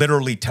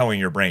literally telling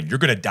your brain, you're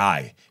going to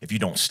die if you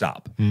don't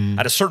stop.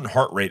 At a certain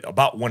heart rate,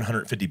 about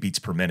 150 beats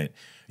per minute,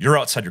 you're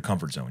outside your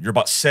comfort zone. You're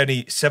about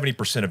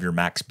 70% of your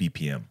max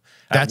BPM.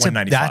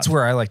 That's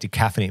where I like to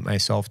caffeinate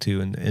myself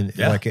to, and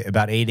like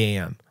about 8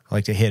 a.m. I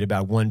like to hit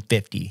about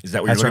 150. Is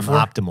that what you're looking for?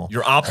 Optimal.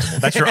 You're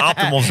optimal. That's your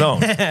optimal zone.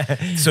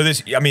 So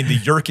the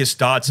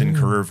Yerkes-Dodson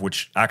curve,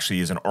 which actually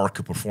is an arc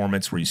of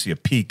performance where you see a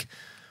peak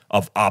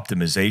of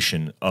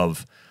optimization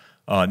of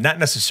not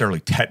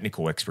necessarily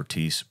technical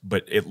expertise,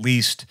 but at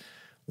least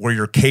where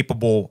you're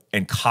capable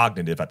and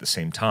cognitive at the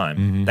same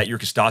time. That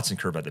Yerkes-Dodson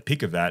curve at the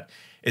peak of that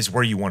is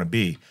where you want to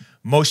be.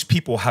 Most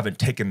people haven't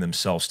taken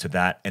themselves to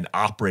that and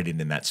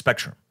operated in that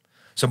spectrum.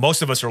 So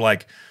most of us are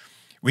like,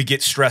 we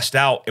get stressed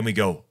out and we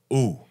go,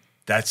 ooh,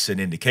 that's an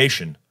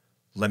indication,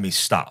 let me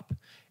stop.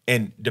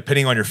 And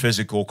depending on your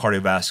physical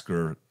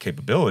cardiovascular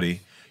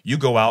capability, you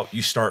go out,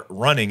 you start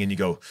running, and you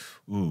go,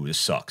 ooh, this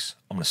sucks,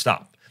 I'm gonna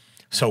stop.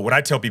 So what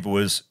I tell people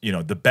is,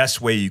 the best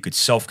way you could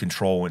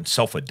self-control and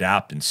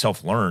self-adapt and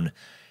self-learn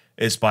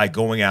is by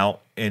going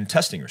out and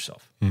testing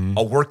yourself.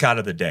 A workout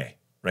of the day,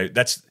 right?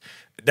 That's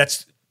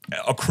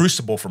a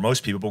crucible for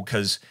most people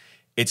because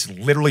it's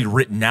literally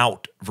written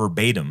out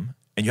verbatim,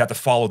 and you have to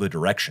follow the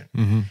direction.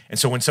 And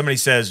so when somebody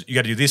says, you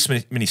got to do this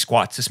many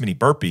squats, this many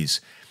burpees,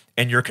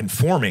 and you're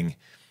conforming,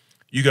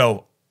 you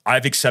go,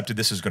 I've accepted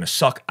this is going to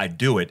suck. I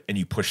do it, and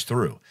you push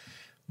through.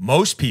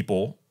 Most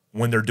people,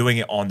 when they're doing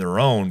it on their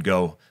own,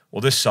 go,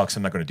 well, this sucks.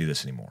 I'm not going to do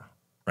this anymore,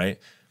 right?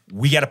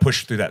 We got to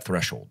push through that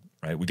threshold,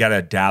 right? We got to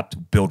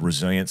adapt, build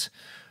resilience.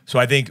 So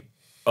I think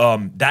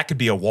that could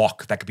be a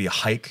walk. That could be a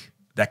hike.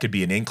 That could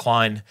be an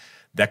incline.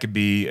 That could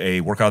be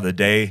a workout of the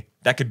day.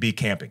 That could be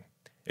camping.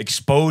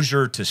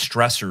 Exposure to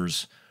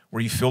stressors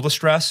where you feel the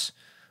stress,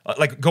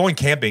 like going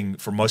camping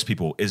for most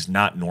people is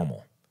not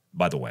normal,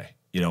 by the way.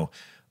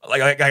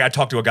 Like I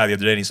talked to a guy the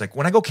other day and he's like,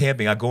 when I go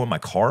camping, I go in my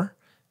car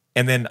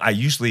and then I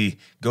usually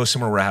go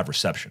somewhere where I have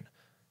reception.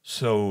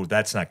 So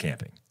that's not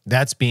camping.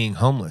 That's being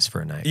homeless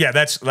for a night. Yeah,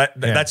 that's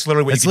literally what that's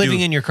you can do.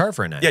 Living in your car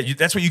for a night. Yeah,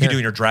 that's what you can do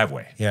in your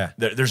driveway. Yeah.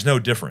 There's no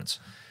difference.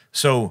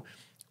 So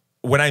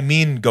when I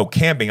mean go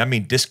camping, I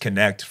mean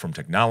disconnect from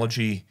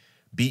technology,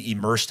 be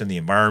immersed in the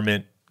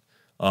environment,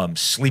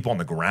 sleep on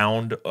the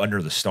ground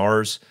under the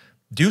stars,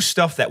 do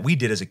stuff that we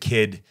did as a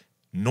kid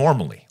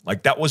normally.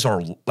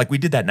 Like we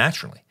did that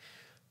naturally.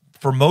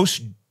 For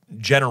most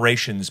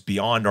generations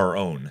beyond our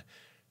own,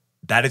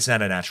 that is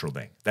not a natural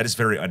thing. That is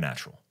very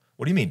unnatural.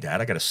 What do you mean, Dad?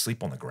 I got to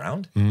sleep on the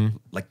ground?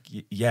 Like,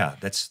 yeah,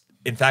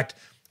 in fact,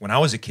 when I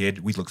was a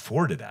kid, we looked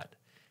forward to that.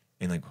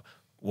 And like,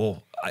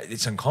 well,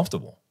 it's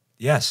uncomfortable.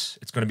 Yes,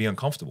 it's going to be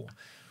uncomfortable.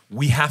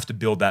 We have to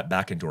build that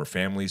back into our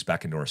families,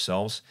 back into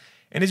ourselves.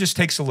 And it just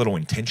takes a little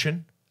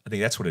intention. I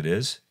think that's what it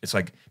is. It's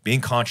like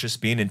being conscious,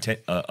 being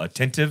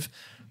attentive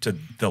to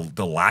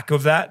the lack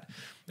of that.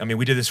 I mean,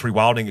 we did this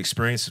rewilding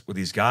experience with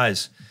these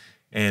guys,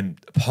 and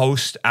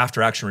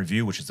after action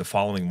review, which is the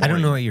following morning. I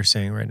don't know what you're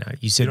saying right now.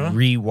 You said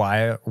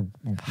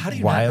rewilding. How do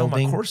you not know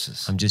my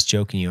courses? I'm just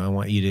joking you. I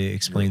want you to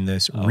explain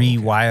this.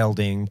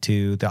 Rewilding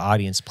to the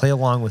audience. Play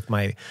along with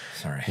my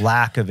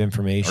lack of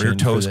information. Are your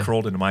toes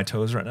curled into my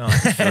toes right now? I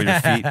can feel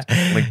your feet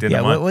linked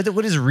into mine.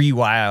 What is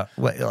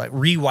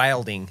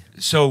rewilding?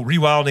 So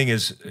rewilding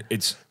is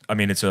it's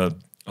a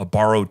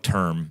borrowed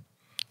term.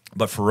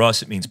 But for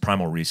us, it means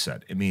primal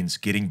reset. It means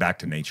getting back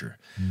to nature.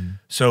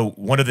 So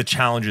one of the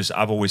challenges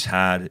I've always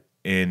had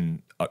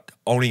in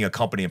owning a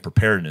company in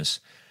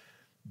preparedness,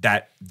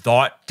 that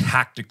thought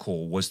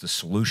tactical was the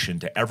solution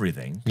to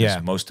everything,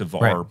 because most of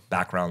our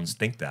backgrounds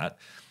think that.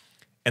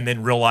 And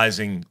then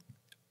realizing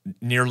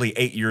nearly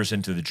 8 years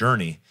into the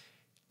journey,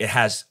 it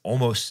has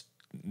almost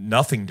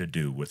nothing to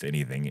do with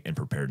anything in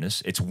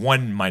preparedness. It's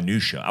one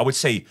minutia. I would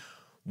say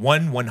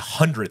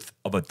 1/100th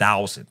of a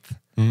thousandth.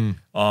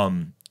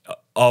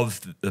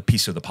 Of the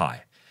piece of the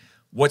pie.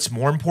 What's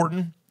more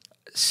important,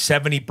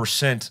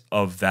 70%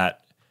 of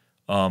that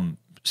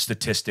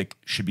statistic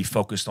should be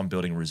focused on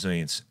building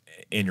resilience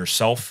in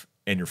yourself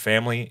and your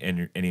family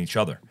and in each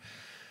other.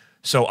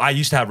 So I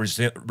used to have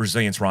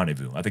Resilience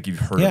Rendezvous. I think you've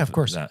heard of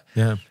course. That.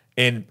 Yeah.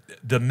 And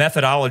the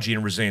methodology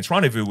in Resilience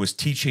Rendezvous was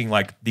teaching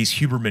like these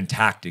Huberman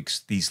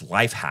tactics, these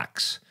life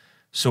hacks,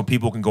 so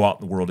people can go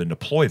out in the world and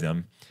deploy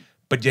them,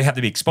 but you have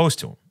to be exposed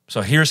to them. So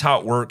here's how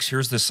it works.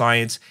 Here's the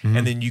science.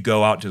 And then you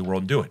go out into the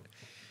world and do it.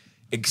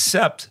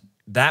 Except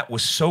that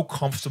was so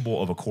comfortable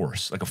of a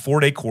course, like a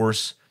 4-day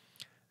course,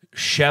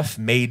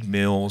 chef-made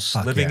meals,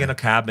 living in a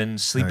cabin,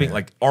 sleeping,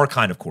 like our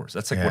kind of course.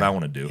 That's like what I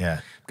want to do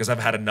because I've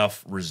had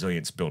enough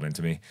resilience built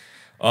into me.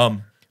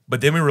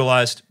 But then we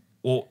realized,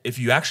 well, if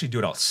you actually do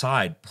it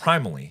outside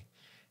primally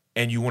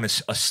and you want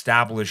to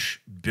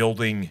establish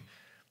building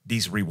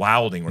these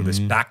rewilding or this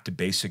back to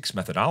basics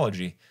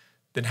methodology,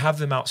 then have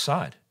them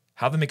outside.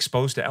 Have them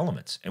exposed to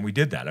elements. And we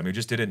did that. I mean, we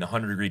just did it in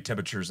 100-degree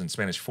temperatures in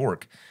Spanish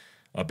Fork.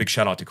 A big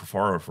shout out to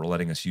Kafaro for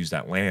letting us use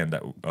that land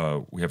that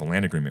we have a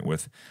land agreement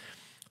with.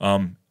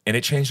 And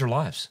it changed their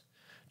lives.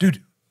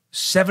 Dude,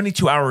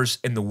 72 hours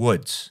in the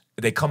woods.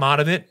 They come out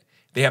of it,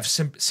 they have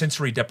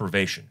sensory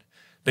deprivation.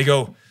 They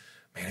go,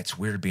 man, it's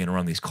weird being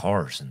around these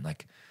cars and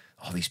like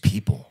all these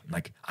people. And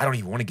like, I don't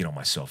even want to get on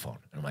my cell phone.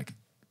 And I'm like,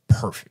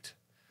 perfect.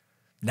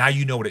 Now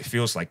you know what it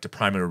feels like to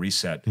prime and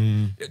reset.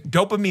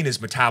 Dopamine is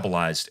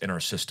metabolized in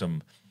our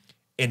system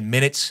in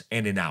minutes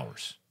and in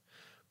hours.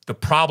 The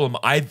problem,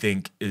 I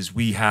think, is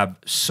we have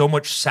so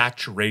much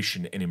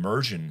saturation and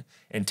immersion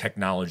in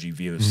technology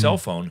via the cell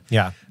phone.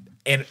 Yeah.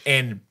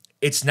 And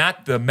it's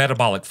not the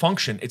metabolic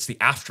function, it's the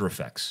after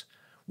effects.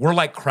 We're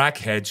like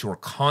crackheads who are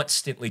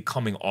constantly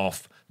coming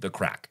off the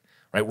crack,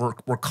 right?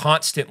 We're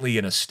constantly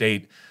in a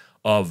state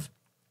of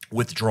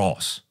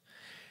withdrawals.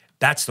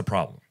 That's the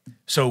problem.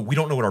 So we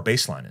don't know what our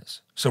baseline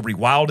is. So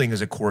rewilding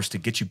is a course to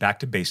get you back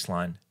to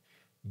baseline,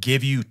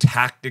 give you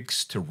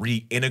tactics to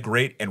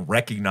reintegrate and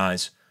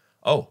recognize,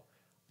 oh,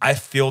 I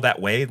feel that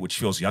way, which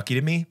feels yucky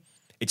to me.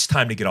 It's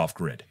time to get off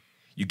grid.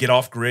 You get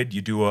off grid,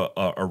 you do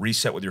a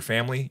reset with your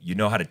family, you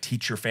know how to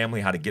teach your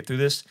family how to get through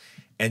this,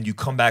 and you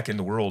come back in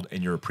the world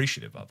and you're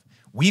appreciative of.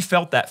 We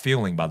felt that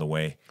feeling, by the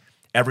way,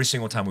 every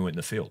single time we went in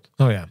the field.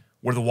 Oh, yeah.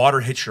 Where the water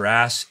hits your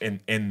ass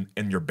in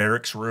your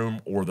barracks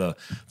room or the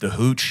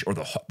hooch or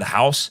the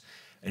house,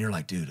 and you're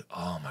like, dude,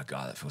 oh my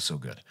God, that feels so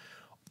good.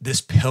 This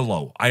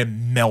pillow, I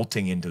am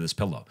melting into this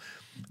pillow.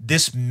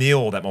 This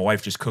meal that my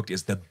wife just cooked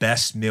is the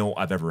best meal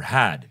I've ever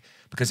had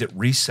because it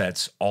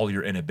resets all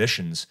your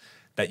inhibitions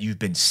that you've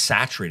been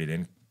saturated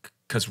in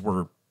because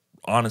we're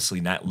honestly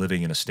not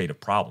living in a state of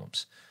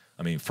problems.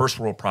 I mean, first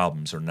world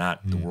problems are not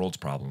the world's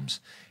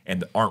problems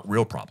and aren't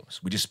real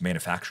problems. We just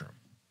manufacture them.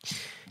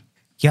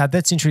 Yeah,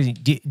 that's interesting.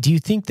 Do you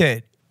think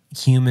that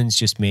humans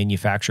just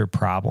manufacture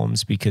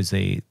problems because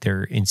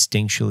they're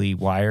instinctually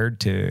wired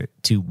to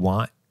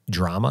want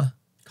drama?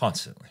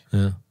 Constantly.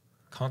 Yeah.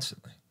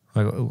 Constantly.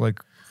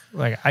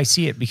 Like I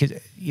see it because,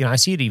 you know, I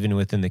see it even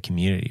within the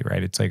community,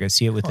 right? It's like I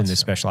see it within the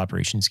special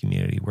operations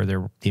community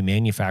where they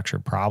manufacture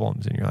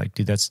problems and you're like,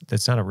 dude,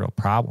 that's not a real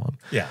problem.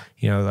 Yeah.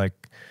 You know,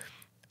 like,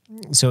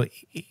 so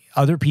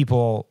other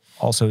people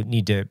also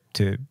need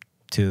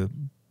to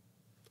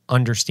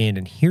understand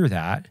and hear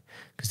that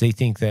because they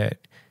think that,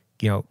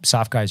 you know,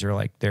 soft guys are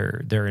like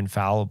they're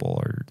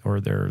infallible or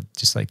they're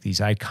just like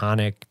these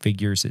iconic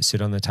figures that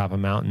sit on the top of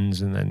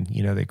mountains and then,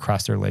 you know, they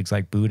cross their legs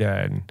like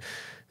Buddha and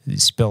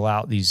spill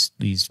out these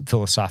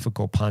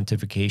philosophical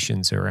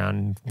pontifications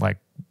around like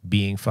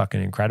being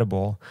fucking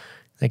incredible.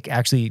 Like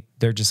actually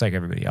they're just like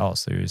everybody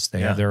else.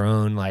 They have their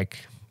own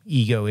like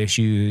ego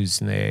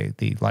issues and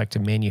they like to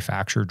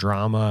manufacture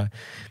drama.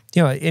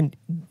 You know, and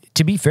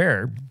to be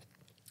fair,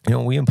 you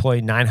know, we employ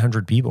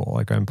 900 people.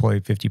 Like I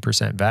employ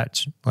 50%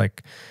 vets.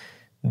 Like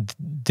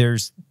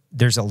there's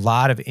a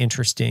lot of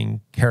interesting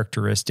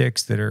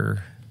characteristics that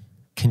are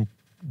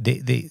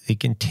they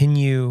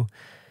continue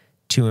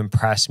to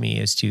impress me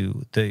as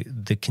to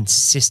the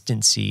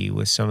consistency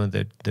with some of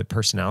the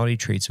personality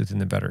traits within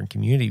the veteran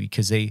community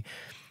because they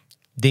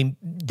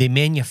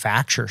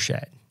manufacture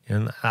shit.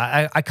 And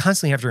I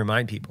constantly have to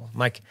remind people, I'm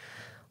like,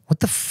 what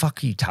the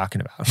fuck are you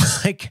talking about?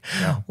 Like,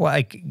 well,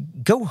 like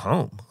go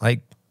home.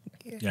 Like,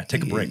 yeah,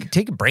 take a break.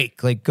 Take a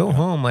break. Like go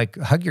home, like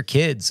hug your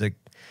kids, like,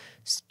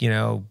 you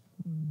know,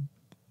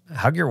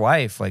 hug your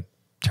wife, like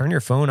turn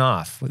your phone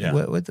off. Yeah.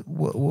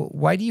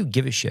 Why do you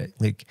give a shit?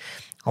 Like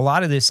a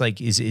lot of this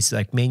like is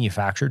like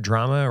manufactured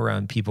drama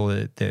around people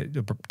that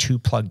are too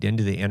plugged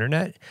into the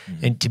internet.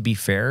 And to be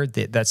fair,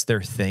 that's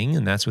their thing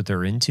and that's what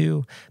they're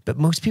into. But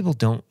most people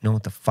don't know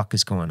what the fuck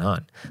is going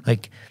on.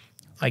 Like,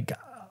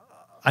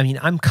 I mean,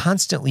 I'm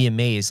constantly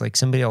amazed. Like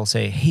somebody will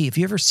say, hey, have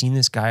you ever seen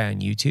this guy on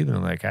YouTube? And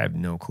I'm like, I have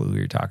no clue who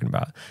you're talking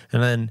about.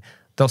 And then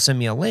they'll send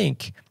me a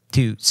link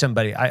to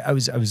somebody. I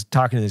was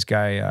talking to this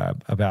guy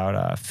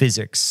about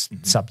physics,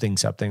 something,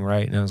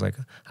 right? And I was like,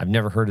 I've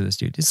never heard of this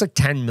dude. It's like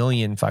 10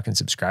 million fucking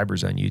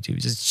subscribers on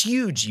YouTube. It's a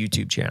huge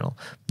YouTube channel.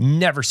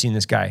 Never seen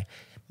this guy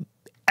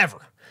ever.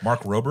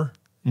 Mark Rober?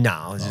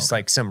 No, it's just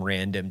like some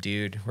random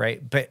dude,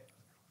 right? But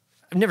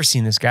I've never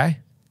seen this guy.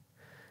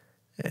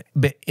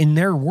 But in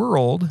their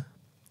world,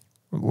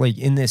 like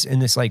in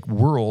this like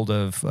world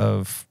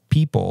of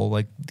people,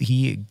 like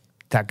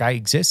that guy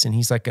exists and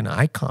he's like an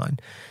icon.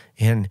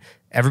 And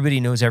everybody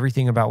knows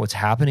everything about what's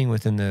happening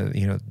within the,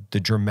 you know, the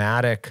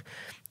dramatic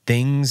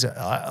things.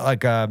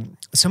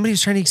 Somebody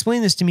was trying to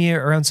explain this to me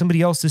around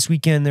somebody else this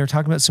weekend. They were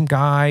talking about some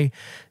guy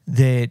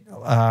that,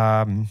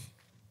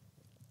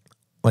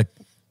 like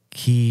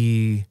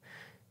he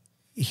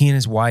and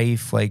his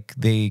wife, like,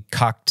 they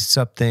cocked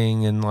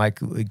something, and like,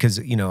 because,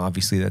 you know,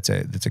 obviously that's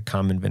a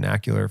common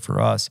vernacular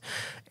for us.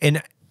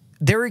 And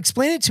they were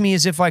explaining it to me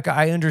as if like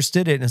I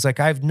understood it. And it's like,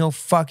 I have no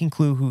fucking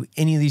clue who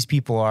any of these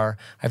people are.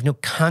 I have no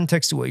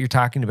context to what you're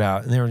talking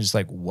about. And they were just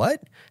like,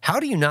 what? How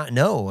do you not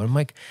know? And I'm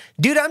like,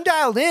 dude, I'm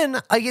dialed in.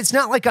 Like, it's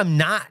not like I'm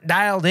not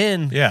dialed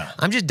in. Yeah.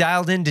 I'm just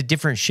dialed into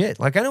different shit.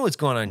 Like, I know what's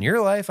going on in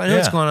your life. I know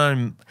what's going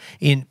on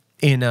in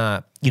you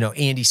know,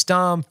 Andy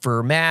Stump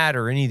or Matt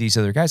or any of these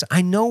other guys.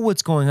 I know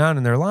what's going on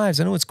in their lives.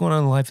 I know what's going on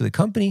in the life of the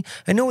company.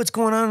 I know what's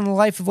going on in the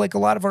life of like a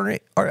lot of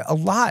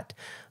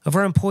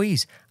our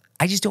employees.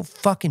 I just don't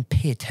fucking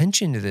pay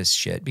attention to this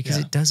shit because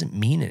it doesn't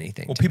mean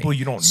anything. Well, to people me.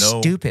 You don't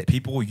know, stupid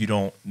people you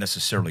don't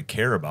necessarily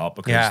care about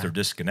because they're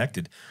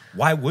disconnected.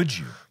 Why would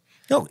you?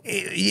 No,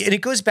 and it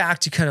goes back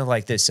to kind of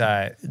like this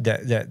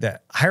the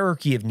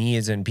hierarchy of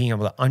needs and being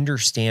able to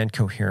understand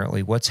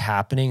coherently what's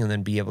happening and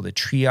then be able to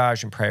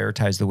triage and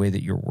prioritize the way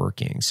that you're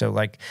working. So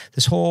like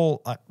this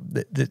whole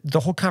the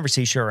whole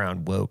conversation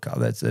around woke,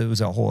 it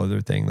was a whole other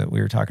thing that we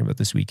were talking about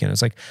this weekend.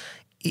 It's like,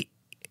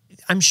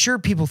 I'm sure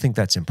people think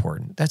that's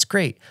important. That's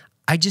great.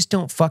 I just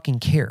don't fucking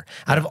care.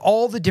 Out of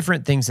all the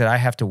different things that I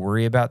have to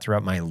worry about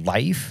throughout my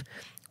life,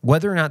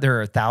 whether or not there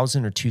are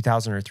 1,000 or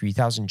 2,000 or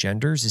 3,000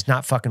 genders is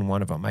not fucking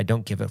one of them. I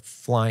don't give a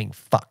flying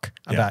fuck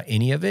about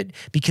any of it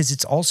because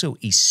it's also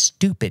a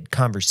stupid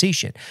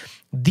conversation.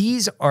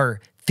 These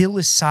are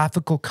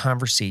philosophical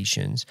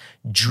conversations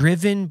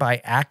driven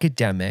by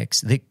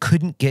academics that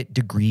couldn't get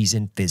degrees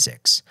in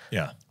physics.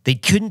 Yeah. They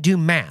couldn't do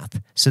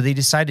math, so they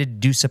decided to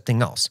do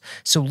something else.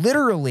 So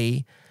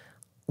literally,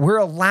 we're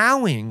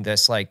allowing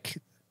this like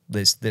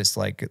this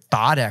like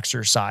thought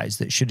exercise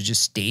that should have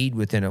just stayed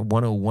within a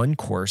 101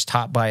 course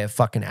taught by a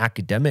fucking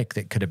academic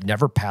that could have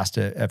never passed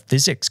a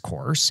physics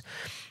course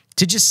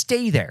to just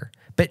stay there.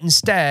 But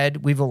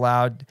instead, we've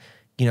allowed,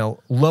 you know,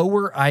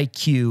 lower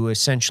IQ,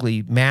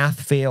 essentially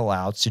math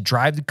failouts to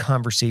drive the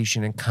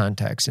conversation and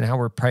context and how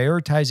we're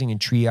prioritizing and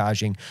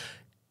triaging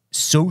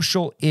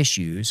social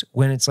issues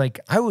when it's like,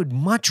 I would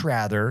much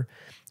rather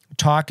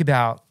talk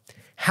about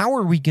how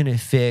are we going to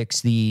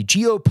fix the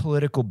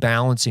geopolitical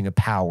balancing of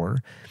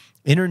power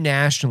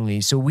internationally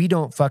so we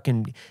don't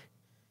fucking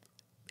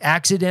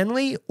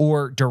accidentally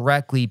or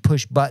directly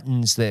push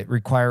buttons that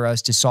require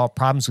us to solve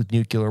problems with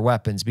nuclear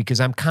weapons, because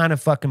I'm kind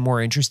of fucking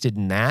more interested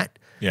in that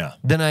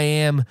than I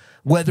am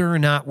whether or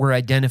not we're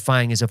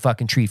identifying as a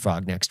fucking tree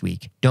frog next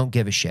week. Don't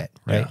give a shit,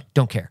 right?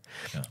 Don't care.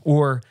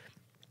 Or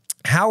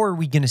how are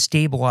we going to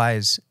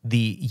stabilize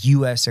the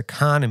U.S.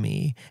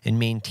 economy and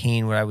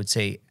maintain what I would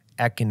say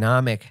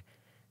economic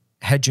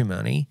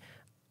hegemony,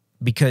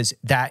 because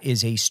that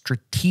is a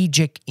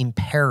strategic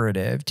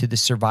imperative to the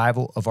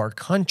survival of our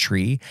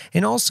country.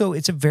 And also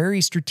it's a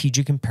very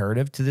strategic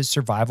imperative to the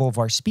survival of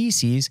our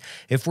species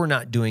if we're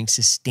not doing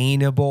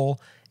sustainable,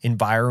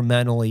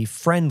 environmentally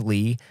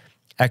friendly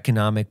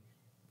economic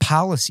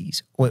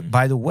policies. Well,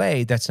 by the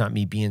way, that's not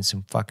me being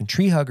some fucking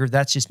tree hugger.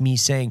 That's just me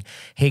saying,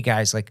 hey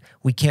guys, like,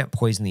 we can't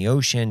poison the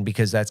ocean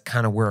because that's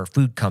kind of where our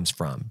food comes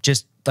from.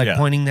 Just like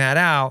pointing that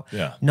out,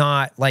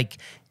 not like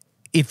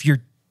if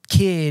your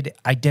kid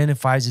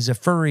identifies as a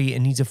furry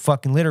and needs a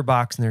fucking litter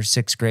box in their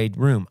 6th grade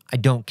room. I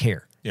don't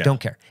care. Don't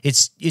care.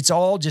 It's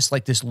all just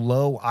like this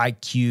low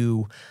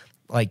IQ,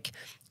 like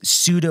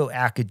pseudo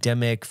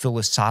academic,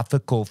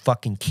 philosophical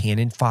fucking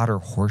cannon fodder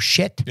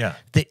horseshit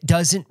that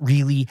doesn't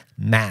really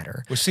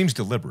matter. Which seems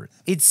deliberate.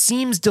 It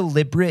seems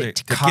deliberate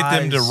to get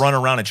them to run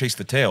around and chase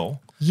the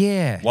tail.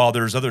 Yeah. While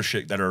there's other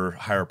shit that are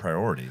higher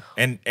priority.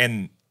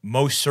 And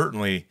most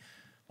certainly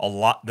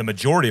the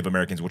majority of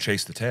Americans will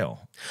chase the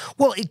tail.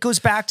 Well, it goes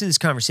back to this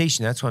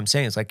conversation. That's what I'm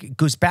saying. It's like, it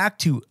goes back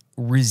to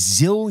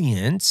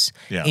resilience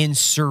in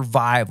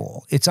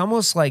survival. It's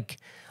almost like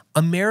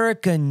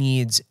America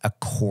needs a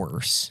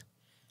course.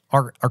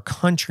 Our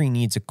country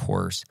needs a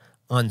course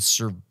on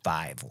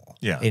survival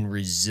and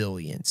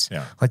resilience.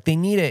 Like they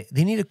need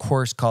a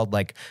course called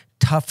like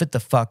Tough It the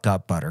Fuck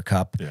Up,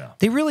 Buttercup.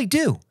 They really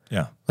do.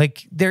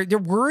 Like they're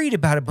worried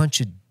about a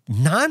bunch of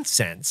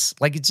nonsense.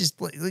 Like it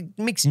just like, it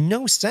makes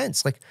no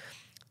sense. Like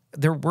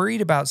they're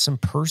worried about some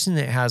person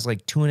that has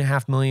like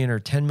 2.5 million or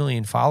 10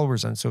 million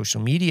followers on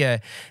social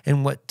media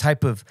and what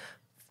type of,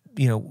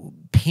 you know,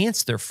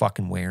 pants they're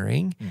fucking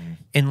wearing.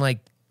 And like,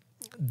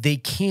 they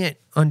can't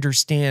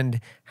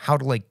understand how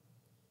to like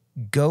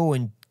go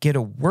and get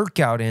a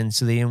workout in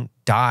so they don't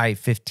die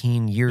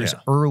 15 years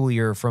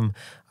earlier from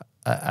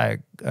a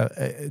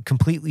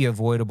completely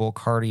avoidable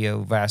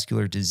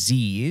cardiovascular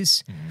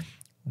disease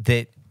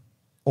that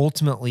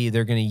ultimately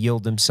they're going to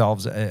yield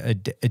themselves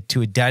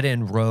to a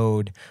dead-end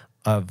road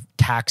of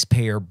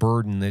taxpayer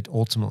burden that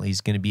ultimately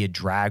is going to be a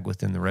drag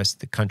within the rest of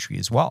the country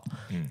as well.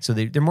 So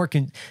they're more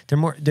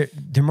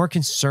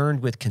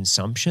concerned with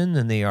consumption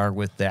than they are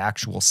with the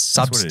actual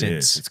substance. That's what it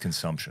is. It's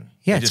consumption.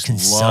 Yeah, it's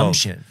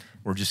consumption.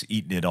 We're just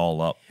eating it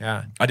all up.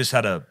 Yeah.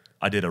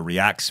 I did a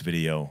reacts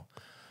video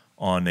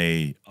on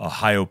a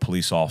Ohio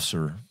police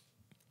officer.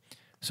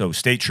 So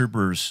state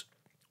troopers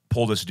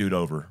pulled this dude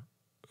over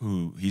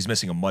who he's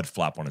missing a mud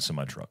flap on a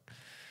semi truck.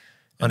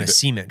 On a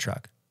cement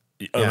truck.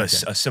 A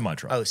semi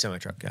truck. Oh, semi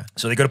truck. Yeah.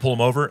 So they go to pull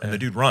him over, and the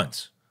dude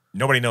runs.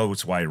 Nobody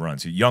knows why he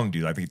runs. He's a young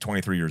dude, I think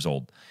 23 years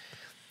old.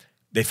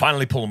 They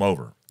finally pull him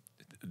over.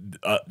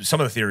 Some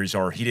of the theories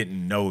are he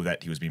didn't know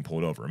that he was being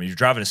pulled over. I mean, you're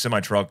driving a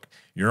semi truck,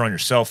 you're on your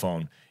cell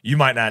phone, you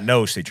might not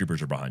know state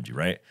troopers are behind you,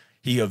 right?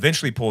 He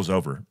eventually pulls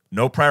over.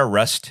 No prior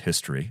arrest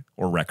history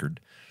or record.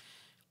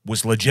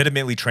 Was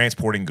legitimately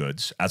transporting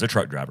goods as a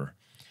truck driver.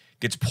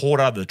 Gets pulled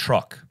out of the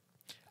truck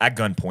at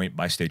gunpoint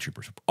by state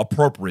troopers.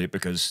 Appropriate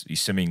because he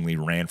seemingly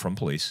ran from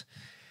police.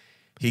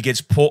 He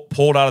gets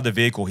pulled out of the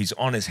vehicle. He's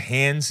on his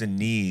hands and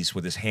knees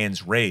with his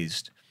hands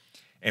raised.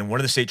 And one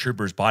of the state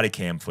troopers' body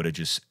cam footage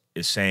is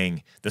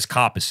saying, this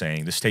cop is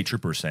saying, the state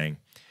trooper is saying,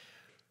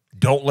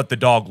 don't let the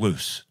dog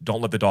loose.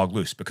 Don't let the dog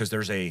loose. Because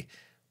there's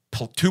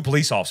two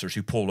police officers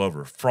who pulled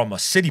over from a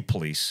city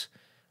police,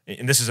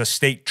 and this is a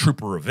state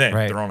trooper event.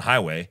 Right. They're on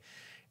highway,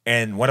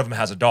 and one of them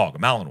has a dog, a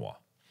Malinois.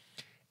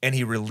 And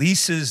he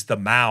releases the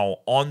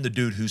Mal on the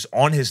dude who's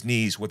on his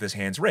knees with his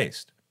hands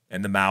raised.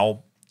 And the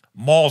Mal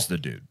mauls the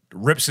dude,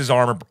 rips his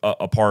arm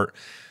apart,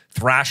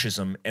 thrashes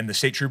him, and the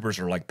state troopers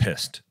are like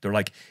pissed. They're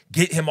like,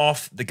 get him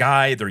off the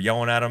guy. They're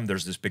yelling at him.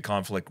 There's this big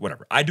conflict,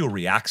 whatever. I do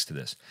reacts to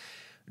this.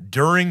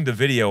 During the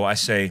video, I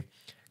say,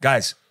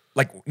 guys,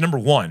 like, number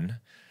one,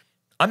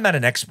 I'm not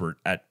an expert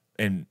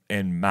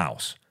in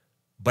mouse,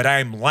 but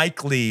I'm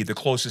likely the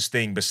closest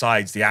thing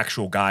besides the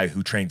actual guy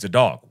who trains a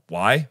dog.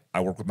 Why?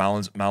 I work with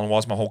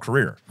Malinois my whole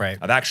career. Right.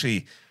 I've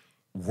actually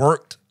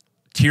worked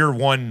tier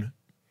 1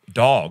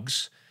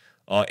 dogs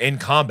in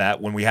combat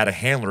when we had a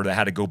handler that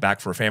had to go back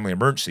for a family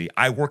emergency.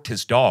 I worked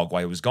his dog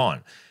while he was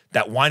gone.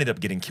 That winded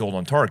up getting killed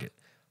on target.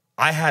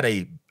 I had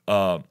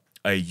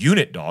a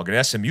unit dog,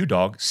 an SMU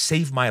dog,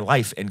 save my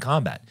life in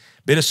combat.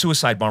 Bit a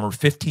suicide bomber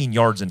 15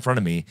 yards in front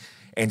of me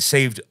and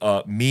saved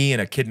me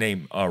and a kid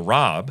named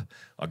Rob,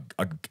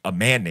 a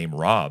man named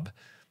Rob.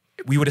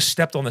 We would have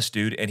stepped on this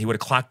dude and he would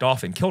have clacked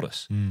off and killed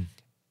us.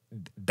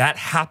 That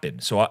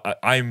happened. So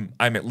I'm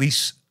at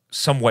least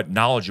somewhat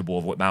knowledgeable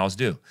of what Maos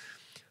do.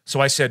 So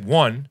I said,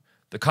 one,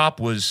 the cop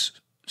was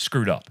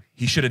screwed up.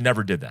 He should have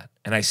never did that.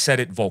 And I said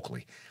it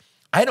vocally.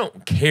 I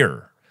don't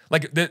care.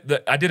 Like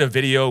I did a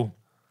video,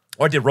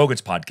 or I did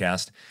Rogan's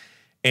podcast,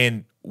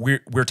 and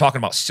we're talking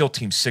about SEAL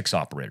Team 6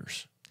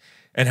 operators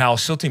and how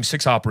SEAL Team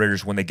 6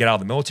 operators, when they get out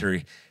of the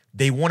military,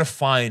 they want to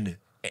find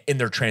in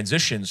their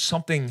transition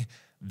something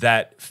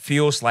that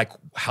feels like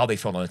how they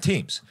felt on the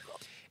teams,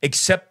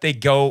 except they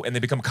go and they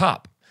become a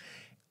cop.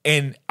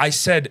 And I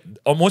said,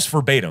 almost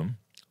verbatim,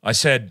 I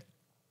said,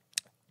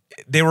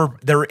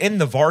 they're in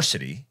the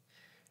varsity,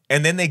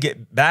 and then they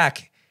get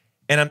back,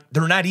 and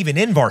they're not even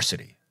in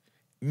varsity,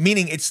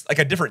 meaning it's like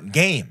a different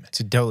game. It's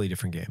a totally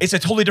different game. It's a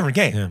totally different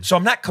game. Yeah. So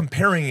I'm not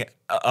comparing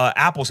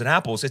apples and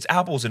apples. It's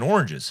apples and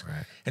oranges.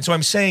 Right. And so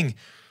I'm saying,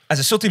 as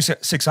a SEAL Team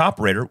 6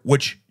 operator,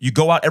 which you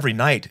go out every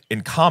night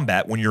in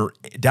combat when you're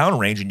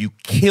downrange and you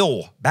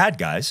kill bad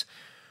guys,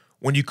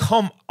 when you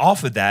come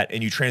off of that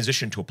and you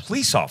transition to a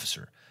police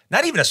officer,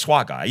 not even a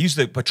SWAT guy, I use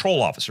the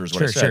patrol officer is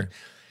what I said. Sure.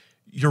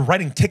 You're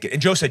writing tickets.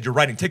 And Joe said, you're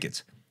writing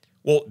tickets.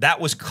 Well, that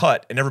was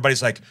cut, and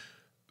everybody's like,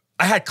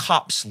 I had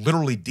cops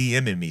literally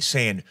DMing me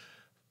saying,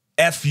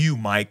 F you,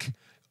 Mike.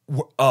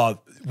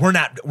 We're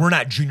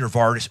not junior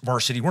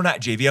varsity. We're not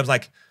JV. I was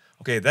like,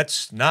 okay,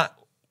 that's not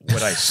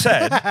what I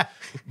said.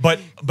 but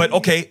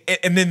okay.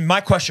 And then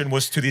my question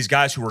was to these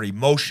guys who were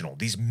emotional.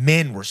 These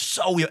men were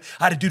so, I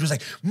had a dude who was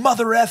like,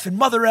 mother F,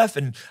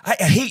 and I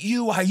hate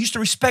you. I used to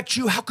respect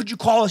you. How could you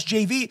call us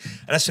JV?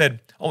 And I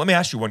said, oh, let me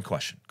ask you one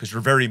question, because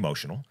you're very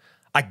emotional.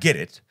 I get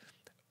it.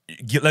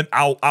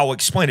 I'll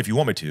explain if you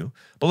want me to,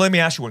 but let me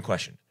ask you one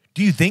question.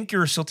 Do you think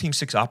you're a SEAL Team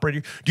 6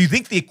 operator? Do you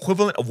think the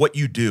equivalent of what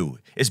you do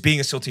is being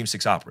a SEAL Team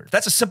 6 operator?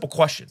 That's a simple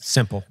question.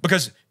 Simple.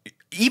 Because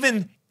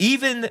even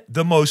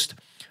the most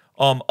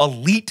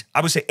elite,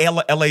 I would say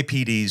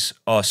LAPD's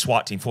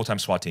SWAT team, full-time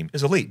SWAT team,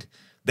 is elite.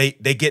 They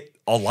get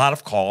a lot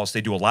of calls. They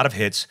do a lot of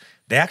hits.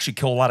 They actually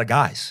kill a lot of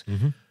guys.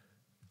 Mm-hmm.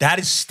 That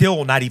is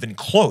still not even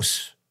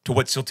close to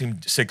what SEAL Team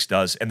 6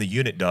 does and the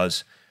unit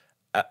does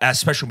as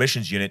Special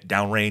Missions Unit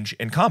downrange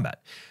in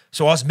combat.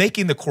 So I was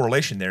making the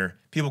correlation there.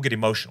 People get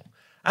emotional.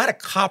 I had a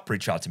cop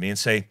reach out to me and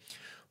say,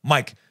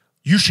 Mike,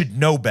 you should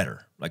know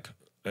better. Like,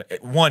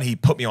 one, he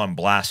put me on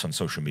blast on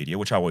social media,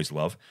 which I always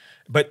love.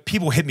 But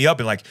people hit me up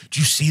and like, do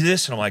you see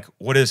this? And I'm like,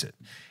 what is it?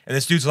 And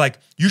this dude's like,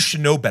 you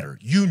should know better.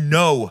 You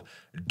know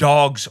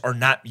dogs are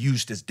not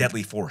used as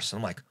deadly force. And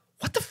I'm like,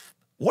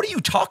 what are you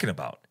talking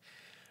about?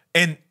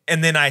 And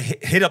then I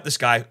hit up this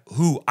guy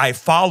who I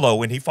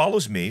follow, and he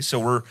follows me, so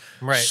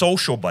we're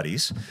social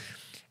buddies.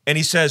 And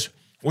he says,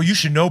 well, you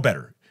should know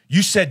better.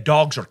 You said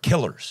dogs are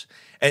killers.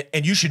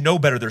 And you should know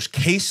better. There's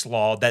case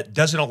law that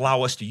doesn't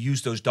allow us to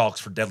use those dogs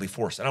for deadly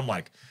force. And I'm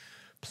like,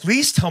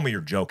 please tell me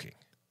you're joking.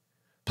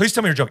 Please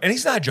tell me you're joking. And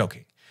he's not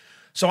joking.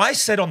 So I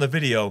said on the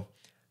video,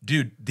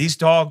 dude, these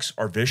dogs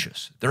are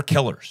vicious. They're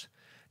killers.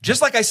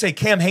 Just like I say,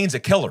 Cam Hane's a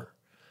killer,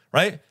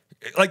 right?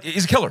 Like,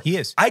 he's a killer. He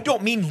is. I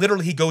don't mean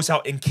literally he goes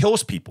out and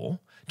kills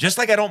people. Just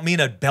like I don't mean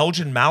a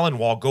Belgian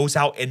Malinois goes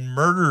out and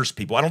murders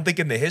people. I don't think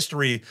in the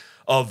history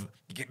of,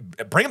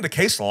 bring up the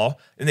case law,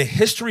 in the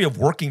history of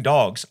working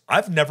dogs,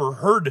 I've never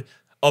heard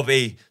of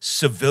a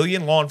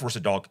civilian law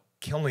enforcement dog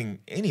killing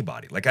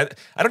anybody. Like, I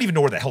don't even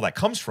know where the hell that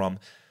comes from,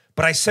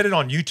 but I said it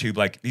on YouTube,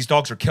 like, these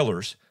dogs are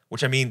killers,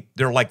 which I mean,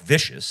 they're like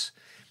vicious.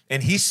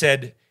 And he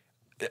said,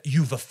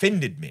 you've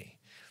offended me.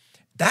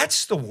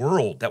 That's the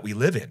world that we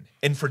live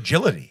in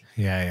fragility.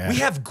 Yeah. We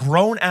have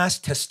grown-ass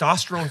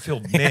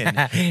testosterone-filled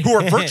men who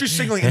are virtue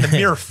signaling in the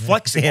mirror,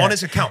 flexing on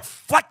his account,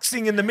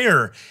 flexing in the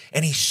mirror,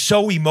 and he's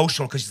so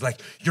emotional because he's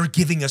like, you're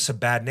giving us a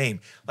bad name.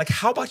 Like,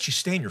 how about you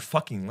stay in your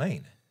fucking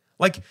lane?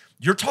 Like,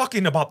 you're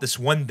talking about this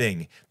one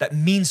thing that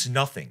means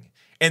nothing.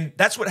 And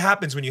that's what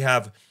happens when you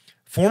have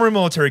former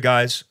military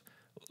guys,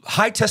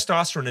 high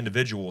testosterone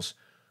individuals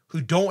who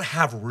don't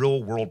have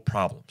real-world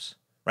problems,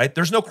 right?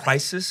 There's no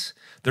crisis.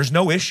 There's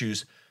no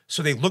issues.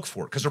 So they look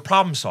for it because they're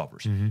problem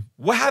solvers. Mm-hmm.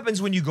 What happens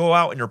when you go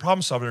out and you're a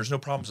problem solver and there's no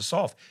problems to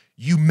solve?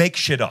 You make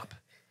shit up.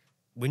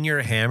 When you're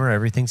a hammer,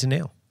 everything,'s a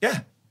nail.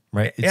 Yeah.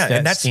 Right? It's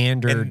that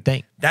standard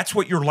thing. That's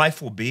what your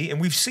life will be. And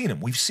we've seen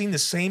them. We've seen the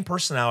same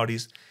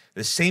personalities,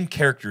 the same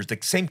characters, the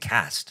same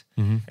cast.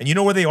 Mm-hmm. And you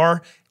know where they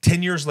are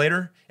 10 years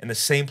later? In the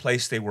same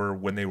place they were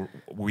when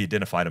we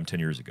identified them 10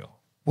 years ago.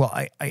 Well,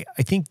 I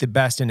think the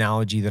best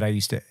analogy that I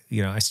used to,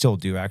 I still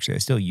do actually, I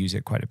still use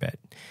it quite a bit.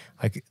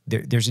 Like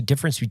there's a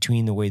difference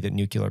between the way that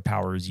nuclear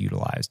power is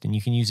utilized, and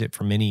you can use it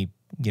from any,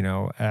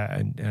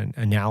 an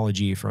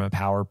analogy from a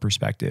power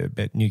perspective,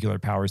 but nuclear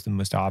power is the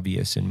most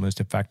obvious and most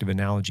effective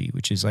analogy,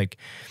 which is like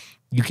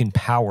you can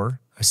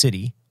power a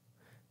city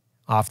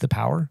off the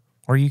power,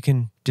 or you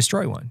can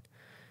destroy one.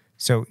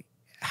 So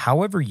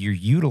however you're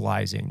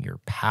utilizing your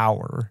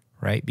power,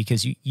 right?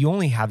 Because you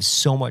only have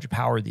so much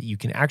power that you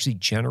can actually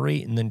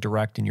generate and then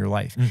direct in your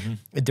life. Mm-hmm.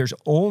 There's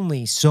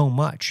only so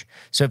much.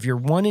 So if you're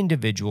one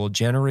individual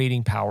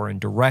generating power and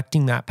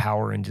directing that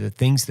power into the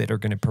things that are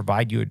going to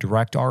provide you a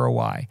direct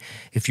ROI,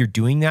 if you're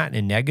doing that in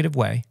a negative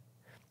way,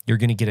 you're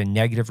going to get a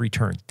negative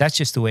return. That's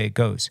just the way it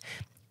goes.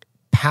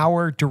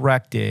 Power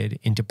directed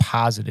into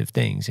positive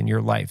things in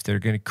your life that are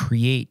going to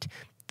create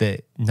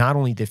not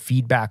only the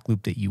feedback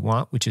loop that you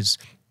want, which is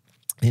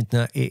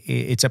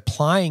it's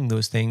applying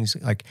those things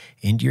like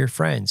into your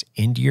friends,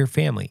 into your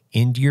family,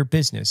 into your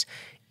business.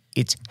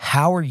 It's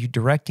how are you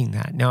directing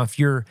that? Now, if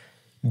you're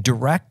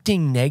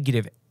directing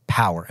negative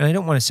power, and I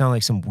don't want to sound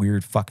like some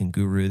weird fucking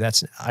guru.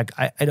 That's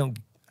I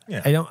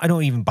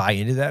don't even buy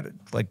into that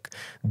like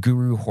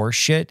guru horse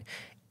shit.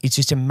 It's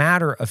just a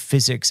matter of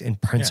physics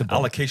and principle.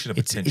 Allocation of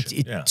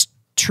attention. It's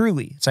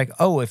truly, it's like,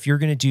 oh, if you're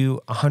going to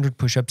do 100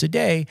 push-ups a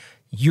day,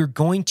 you're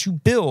going to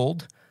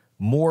build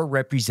more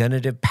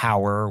representative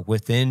power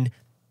within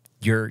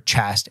your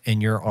chest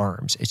and your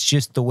arms. It's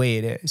just the way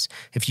it is.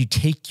 If you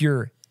take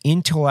your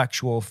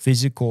intellectual,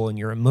 physical, and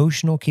your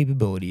emotional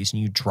capabilities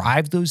and you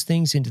drive those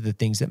things into the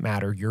things that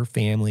matter, your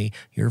family,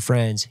 your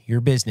friends, your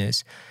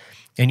business,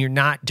 and you're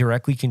not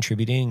directly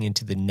contributing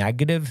into the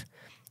negative,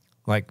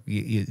 like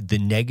the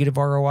negative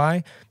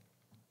ROI,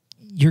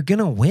 you're going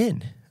to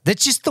win.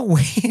 That's just the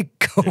way it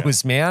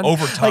goes, man.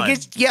 Over time.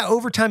 Like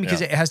over time, because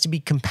it has to be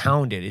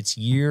compounded. It's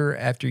year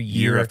after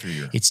year. Year after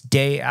year. It's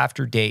day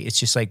after day. It's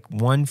just like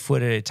 1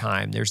 foot at a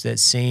time. There's that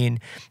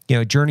saying,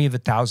 journey of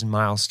 1,000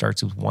 miles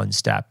starts with one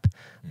step.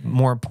 Mm-hmm.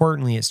 More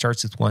importantly, it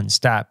starts with one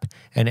step,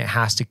 and it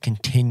has to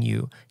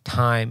continue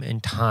time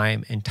and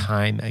time and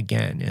time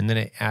again. And then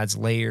it adds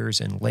layers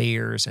and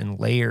layers and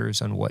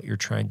layers on what you're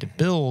trying to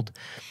build.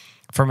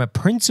 From a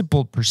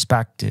principled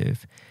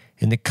perspective,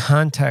 in the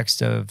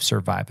context of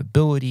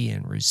survivability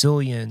and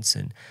resilience,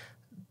 and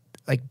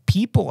like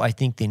people, I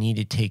think they need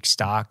to take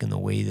stock in the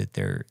way that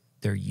they're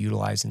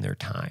utilizing their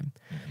time.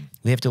 Mm-hmm.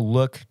 We have to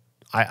look.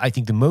 I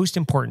think the most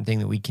important thing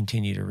that we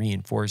continue to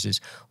reinforce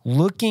is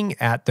looking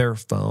at their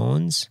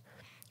phones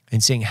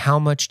and saying, how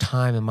much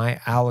time am I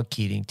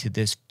allocating to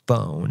this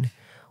phone?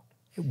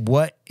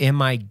 What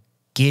am I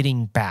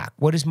getting back?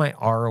 What is my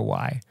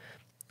ROI?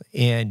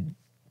 And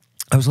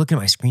I was looking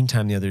at my screen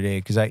time the other day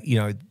because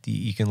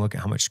you can look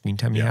at how much screen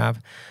time you have.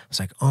 I was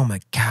like, oh my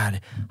God,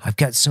 I've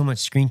got so much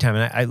screen time.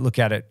 And I look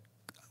at it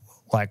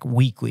like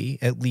weekly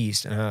at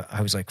least. And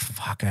I was like,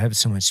 fuck, I have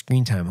so much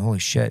screen time. Holy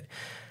shit.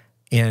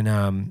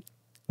 And,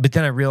 but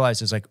then I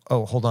realized I was like,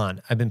 oh, hold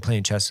on. I've been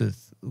playing chess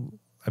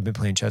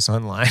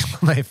online.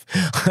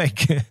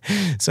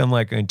 So I'm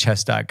like on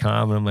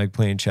chess.com and I'm like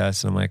playing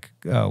chess and I'm like,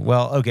 oh,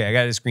 well, okay, I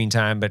got a screen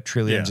time, but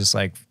truly I'm just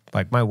like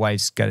my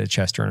wife's got a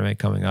chess tournament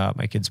coming up.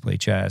 My kids play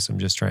chess. I'm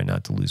just trying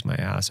not to lose my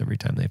ass every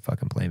time they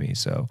fucking play me.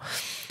 So,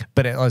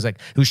 but I was like,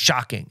 it was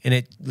shocking. And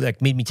it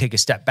like made me take a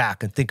step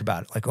back and think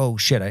about it. Like, oh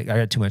shit, I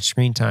got too much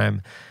screen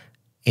time.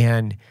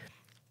 And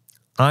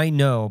I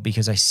know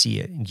because I see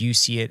it and you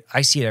see it.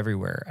 I see it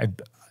everywhere.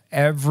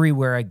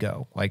 Everywhere I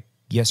go. Like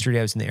yesterday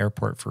I was in the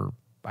airport for,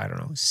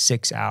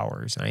 6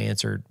 hours. And I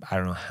answered, I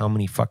don't know how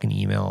many fucking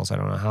emails. I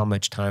don't know how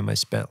much time I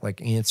spent like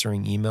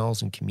answering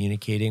emails and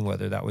communicating,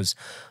 whether that was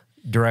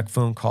direct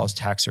phone calls,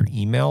 texts, or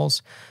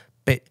emails.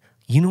 But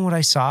you know what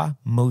I saw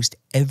most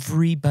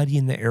everybody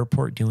in the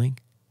airport doing?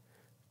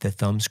 The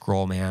thumb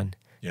scroll, man.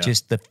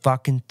 just the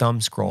fucking thumb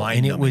scroll.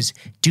 And it was,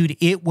 dude,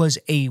 it was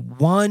a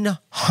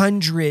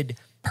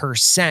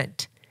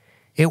 100%.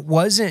 It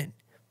wasn't,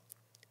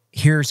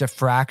 here's a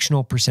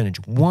fractional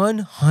percentage.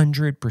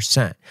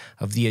 100%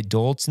 of the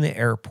adults in the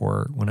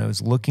airport, when I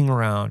was looking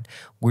around,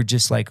 were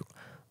just like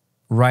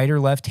right or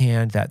left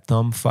hand, that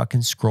thumb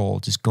fucking scroll,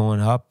 just going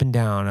up and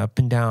down, up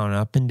and down,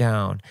 up and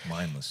down.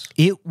 Mindless.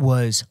 It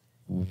was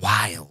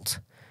wild.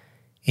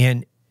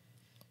 And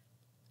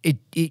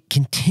it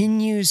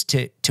continues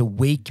to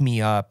wake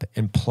me up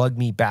and plug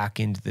me back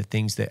into the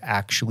things that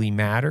actually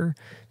matter,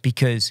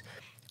 because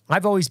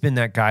I've always been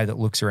that guy that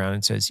looks around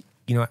and says,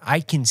 you know, I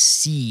can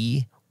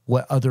see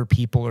what other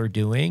people are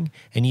doing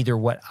and either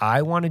what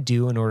I want to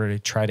do in order to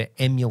try to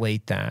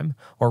emulate them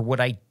or what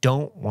I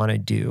don't want to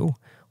do,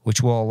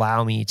 which will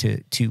allow me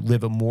to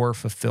live a more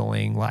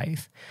fulfilling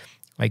life.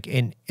 Like,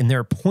 and there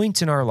are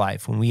points in our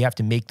life when we have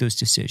to make those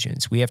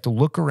decisions. We have to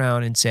look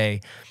around and say,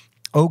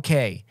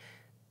 okay,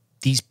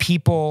 these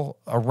people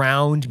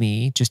around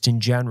me, just in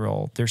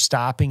general, they're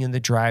stopping in the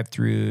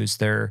drive-thrus.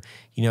 They're,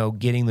 you know,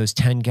 getting those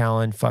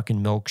 10-gallon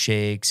fucking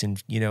milkshakes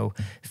and, you know,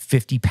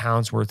 50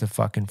 pounds worth of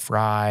fucking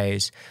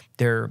fries.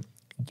 They're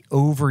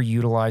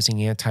overutilizing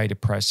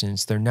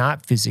antidepressants. They're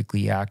not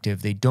physically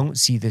active. They don't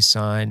see the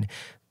sun.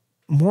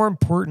 More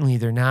importantly,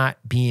 they're not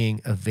being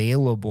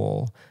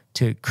available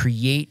to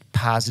create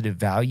positive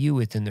value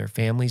within their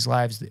families'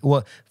 lives.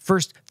 Well,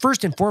 first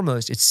and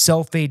foremost, it's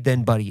self-aid,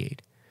 then buddy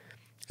aid.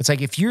 It's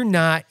like if you're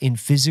not in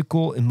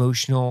physical,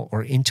 emotional,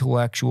 or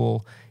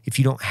intellectual, if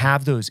you don't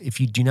have those, if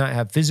you do not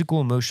have physical,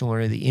 emotional,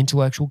 or the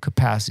intellectual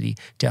capacity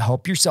to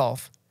help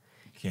yourself,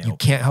 you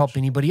can't help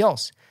anybody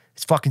else.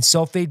 It's fucking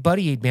self-aid,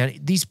 buddy aid, man.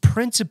 These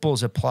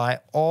principles apply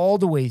all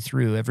the way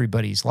through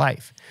everybody's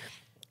life.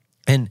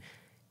 And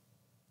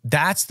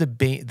that's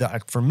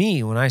for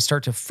me, when I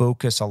start to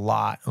focus a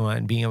lot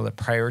on being able to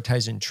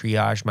prioritize and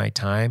triage my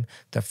time,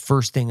 the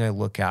first thing I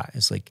look at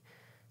is like,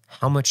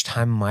 how much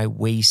time am I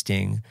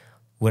wasting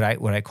what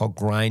I call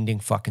grinding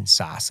fucking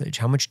sausage?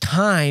 How much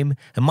time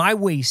am I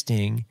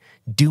wasting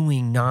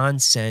doing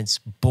nonsense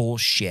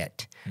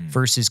bullshit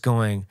versus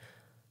going,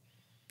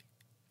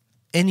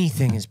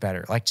 anything is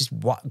better. Like just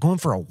going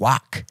for a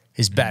walk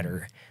is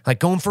better. Like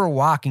going for a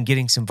walk and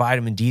getting some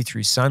vitamin D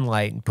through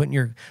sunlight and putting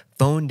your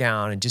phone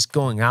down and just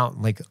going out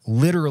and like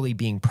literally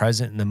being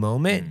present in the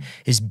moment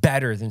is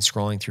better than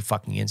scrolling through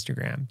fucking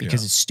Instagram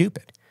because it's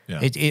stupid. Yeah.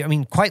 I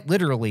mean, quite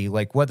literally,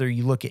 like whether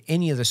you look at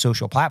any of the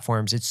social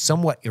platforms, it's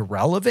somewhat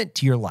irrelevant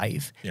to your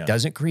life,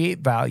 doesn't create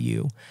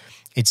value.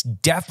 It's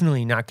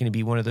definitely not going to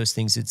be one of those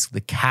things. It's the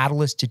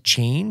catalyst to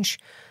change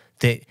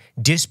that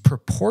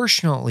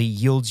disproportionately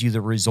yields you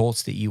the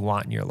results that you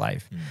want in your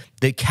life.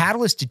 The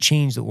catalyst to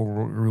change that will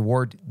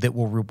reward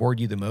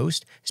you the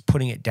most is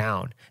putting it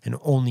down and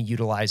only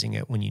utilizing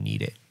it when you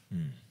need it.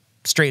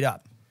 Straight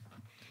up.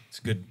 It's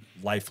a good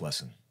life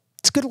lesson.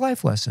 It's a good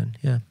life lesson,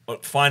 yeah.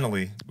 But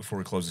finally, before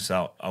we close this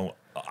out,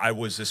 I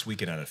was this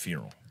weekend at a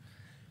funeral.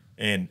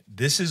 And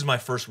this is my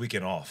first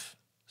weekend off.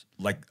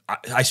 Like,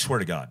 I swear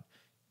to God,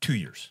 2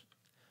 years.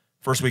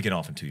 First weekend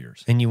off in 2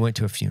 years. And you went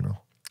to a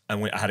funeral. I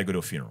had to go to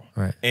a funeral.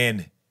 Right.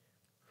 And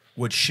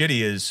what's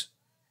shitty is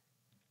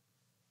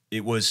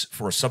it was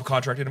for a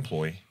subcontracted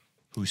employee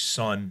whose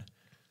son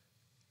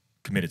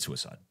committed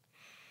suicide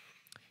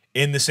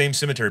in the same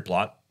cemetery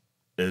plot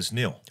as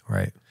Neil.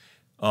 Right.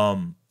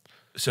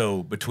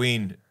 So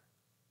between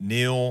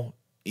Neil,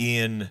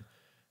 Ian,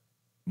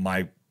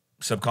 my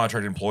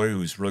subcontracted employee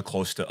who's really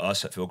close to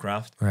us at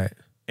Fieldcraft, right,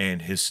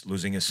 and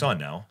losing his son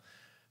now,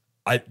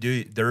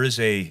 there is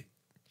a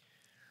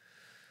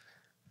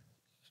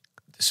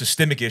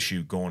systemic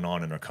issue going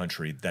on in our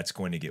country that's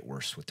going to get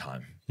worse with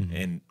time.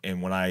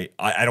 And when I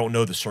don't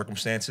know the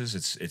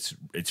circumstances,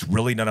 it's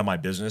really none of my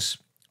business.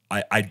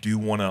 I do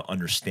want to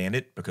understand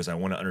it because I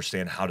want to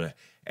understand how to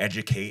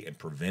educate and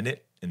prevent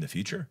it in the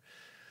future.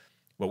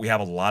 But we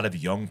have a lot of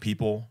young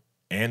people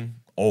and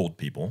old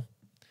people,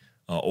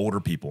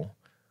 older people,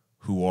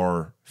 who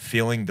are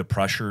feeling the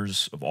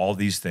pressures of all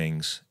these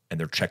things and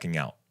they're checking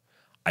out.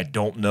 I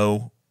don't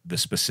know the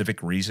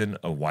specific reason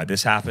of why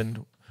this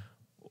happened.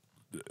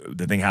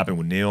 The thing happened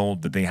with Neil,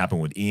 the thing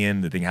happened with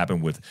Ian, the thing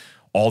happened with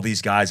all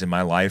these guys in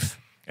my life,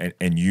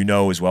 and you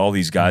know as well,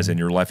 these guys in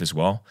your life as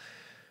well.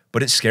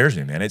 But it scares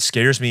me, man. It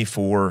scares me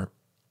for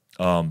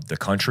the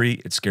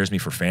country. It scares me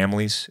for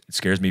families. It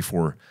scares me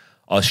for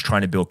us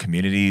trying to build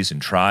communities and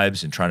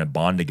tribes and trying to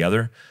bond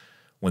together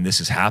when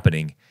this is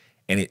happening.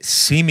 And it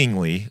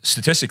seemingly,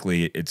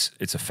 statistically, it's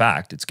a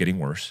fact. It's getting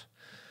worse.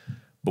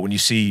 But when you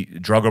see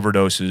drug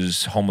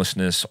overdoses,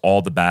 homelessness,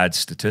 all the bad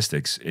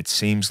statistics, it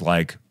seems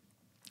like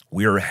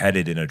we are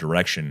headed in a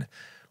direction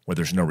where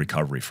there's no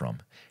recovery from.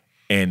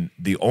 And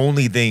the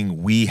only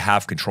thing we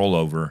have control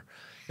over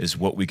is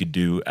what we could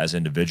do as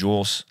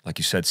individuals, like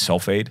you said,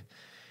 self-aid,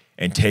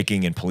 and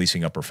taking and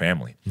policing up our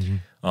family.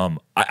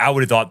 I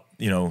would have thought,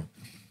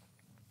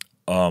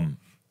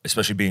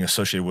 especially being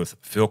associated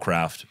with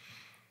Fieldcraft,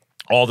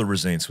 all the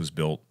resilience was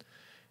built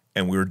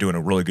and we were doing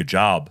a really good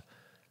job,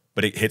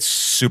 but it hits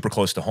super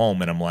close to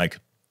home and I'm like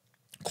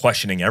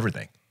questioning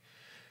everything.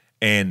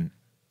 And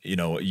you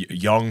know,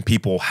 young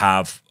people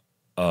have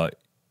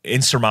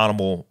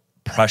insurmountable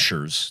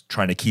pressures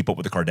trying to keep up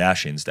with the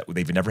Kardashians that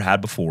they've never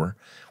had before,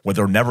 where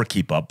they'll never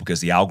keep up because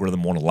the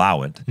algorithm won't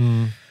allow it.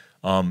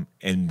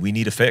 And we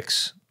need a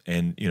fix.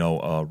 And, you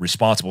know,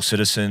 responsible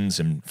citizens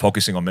and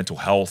focusing on mental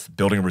health,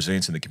 building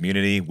resilience in the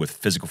community with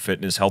physical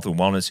fitness, health and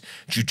wellness,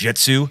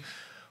 jiu-jitsu.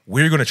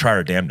 We're going to try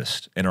our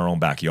damnedest in our own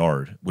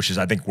backyard, which is,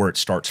 I think, where it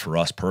starts for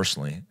us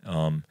personally.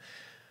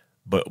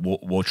 But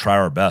we'll try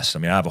our best. I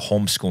mean, I have a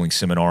homeschooling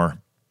seminar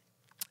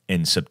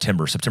in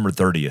September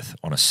 30th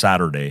on a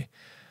Saturday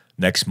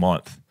next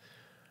month,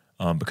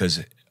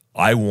 because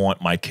I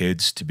want my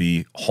kids to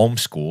be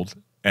homeschooled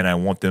and I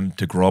want them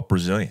to grow up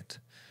resilient.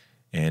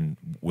 And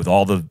with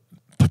all the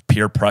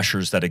peer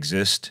pressures that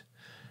exist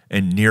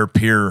and near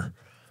peer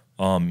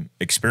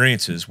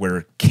experiences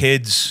where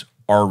kids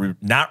are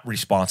not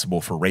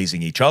responsible for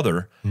raising each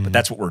other, but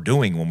that's what we're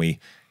doing when we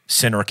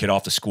send our kid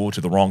off to school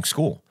to the wrong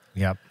school.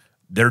 Yep.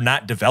 They're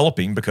not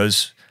developing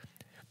because,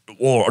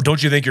 or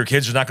don't you think your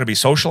kids are not going to be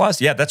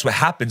socialized? Yeah, that's what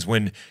happens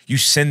when you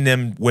send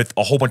them with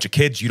a whole bunch of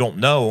kids you don't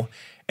know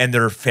and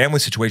their family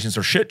situations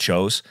are shit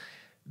shows.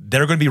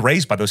 They're going to be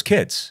raised by those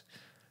kids.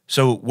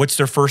 So what's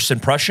their first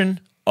impression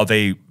of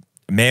a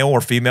male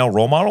or female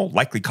role model?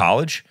 Likely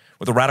college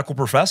with a radical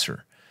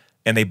professor.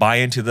 And they buy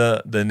into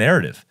the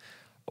narrative.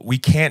 We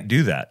can't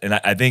do that. And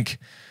I think,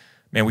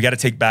 man, we got to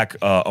take back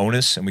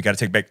onus and we got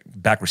to take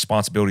back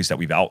responsibilities that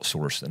we've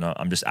outsourced. And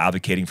I'm just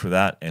advocating for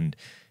that. And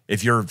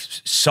if you're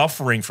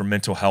suffering from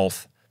mental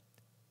health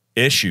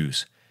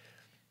issues,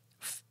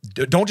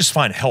 don't just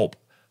find help.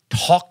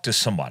 Talk to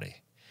somebody.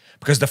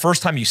 Because the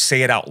first time you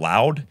say it out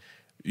loud,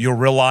 you'll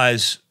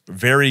realize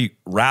very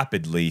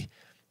rapidly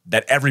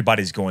that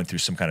everybody's going through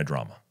some kind of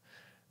drama.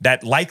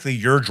 That likely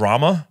your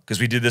drama, because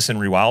we did this in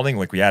rewilding,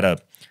 like we had a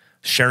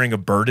sharing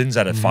of burdens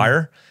at a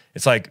fire.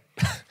 It's like,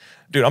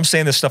 dude, I'm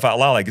saying this stuff out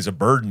loud like it's a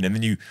burden. And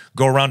then you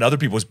go around to other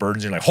people's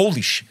burdens and you're like,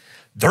 holy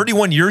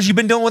 31 years you've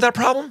been dealing with that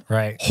problem?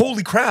 Right.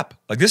 Holy crap.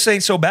 Like this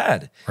ain't so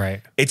bad.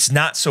 Right. It's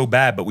not so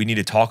bad, but we need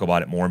to talk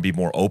about it more and be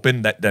more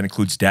open. That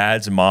includes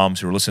dads and moms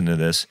who are listening to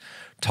this.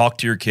 Talk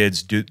to your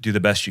kids, do the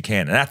best you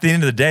can. And at the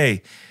end of the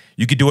day,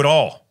 you could do it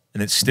all.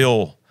 And it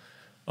still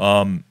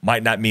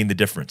might not mean the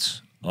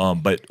difference.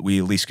 But we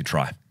at least could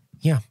try.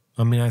 Yeah.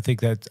 I mean, I think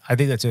that's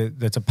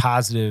a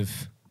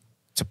positive,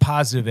 it's a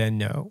positive end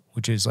note,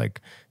 which is like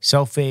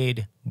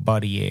self-aid,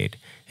 buddy aid.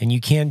 And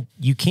you can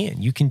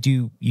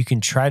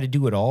try to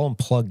do it all and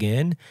plug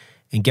in.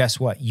 And guess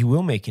what? You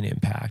will make an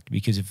impact,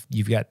 because if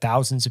you've got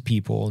thousands of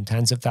people and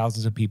tens of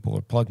thousands of people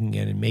are plugging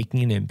in and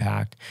making an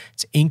impact,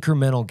 it's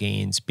incremental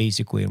gains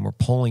basically. And we're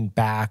pulling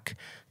back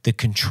the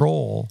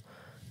control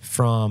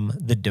from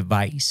the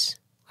device.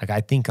 Like,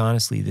 I think,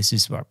 honestly, this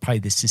is probably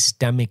the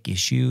systemic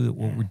issue that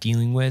what we're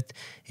dealing with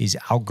is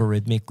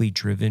algorithmically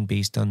driven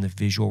based on the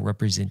visual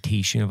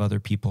representation of other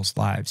people's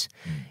lives.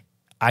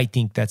 I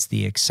think that's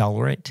the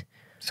accelerant.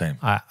 Same.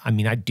 I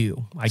mean, I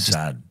do.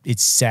 Sad.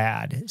 It's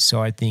sad.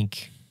 So I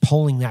think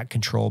pulling that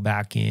control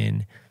back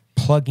in,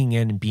 plugging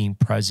in and being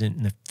present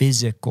in the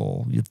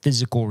physical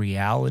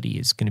reality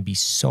is going to be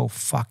so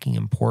fucking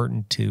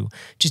important to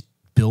just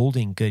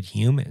building good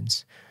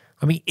humans.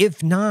 I mean,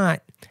 if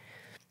not,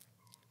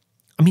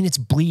 I mean, it's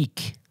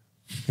bleak.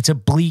 It's a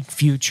bleak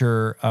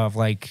future of,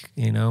 like,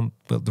 you know,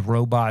 but the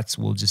robots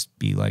will just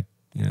be like,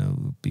 you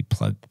know, be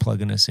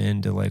plugging us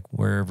into like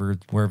wherever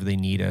they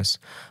need us.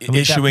 I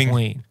mean, issuing, at that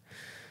point,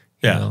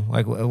 you know,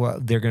 like, well,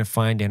 they're going to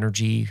find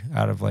energy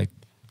out of like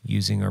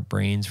using our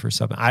brains for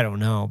something. I don't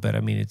know, but I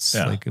mean, it's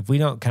like, if we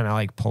don't kind of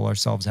like pull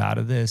ourselves out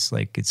of this,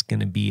 like, it's going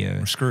to be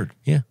we're screwed.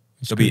 Yeah.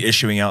 They'll be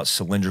issuing out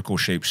cylindrical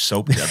shaped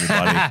soap to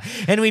everybody.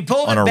 And we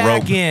pulled it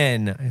back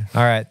in.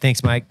 All right.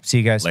 Thanks, Mike. See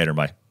you guys later.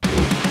 Bye.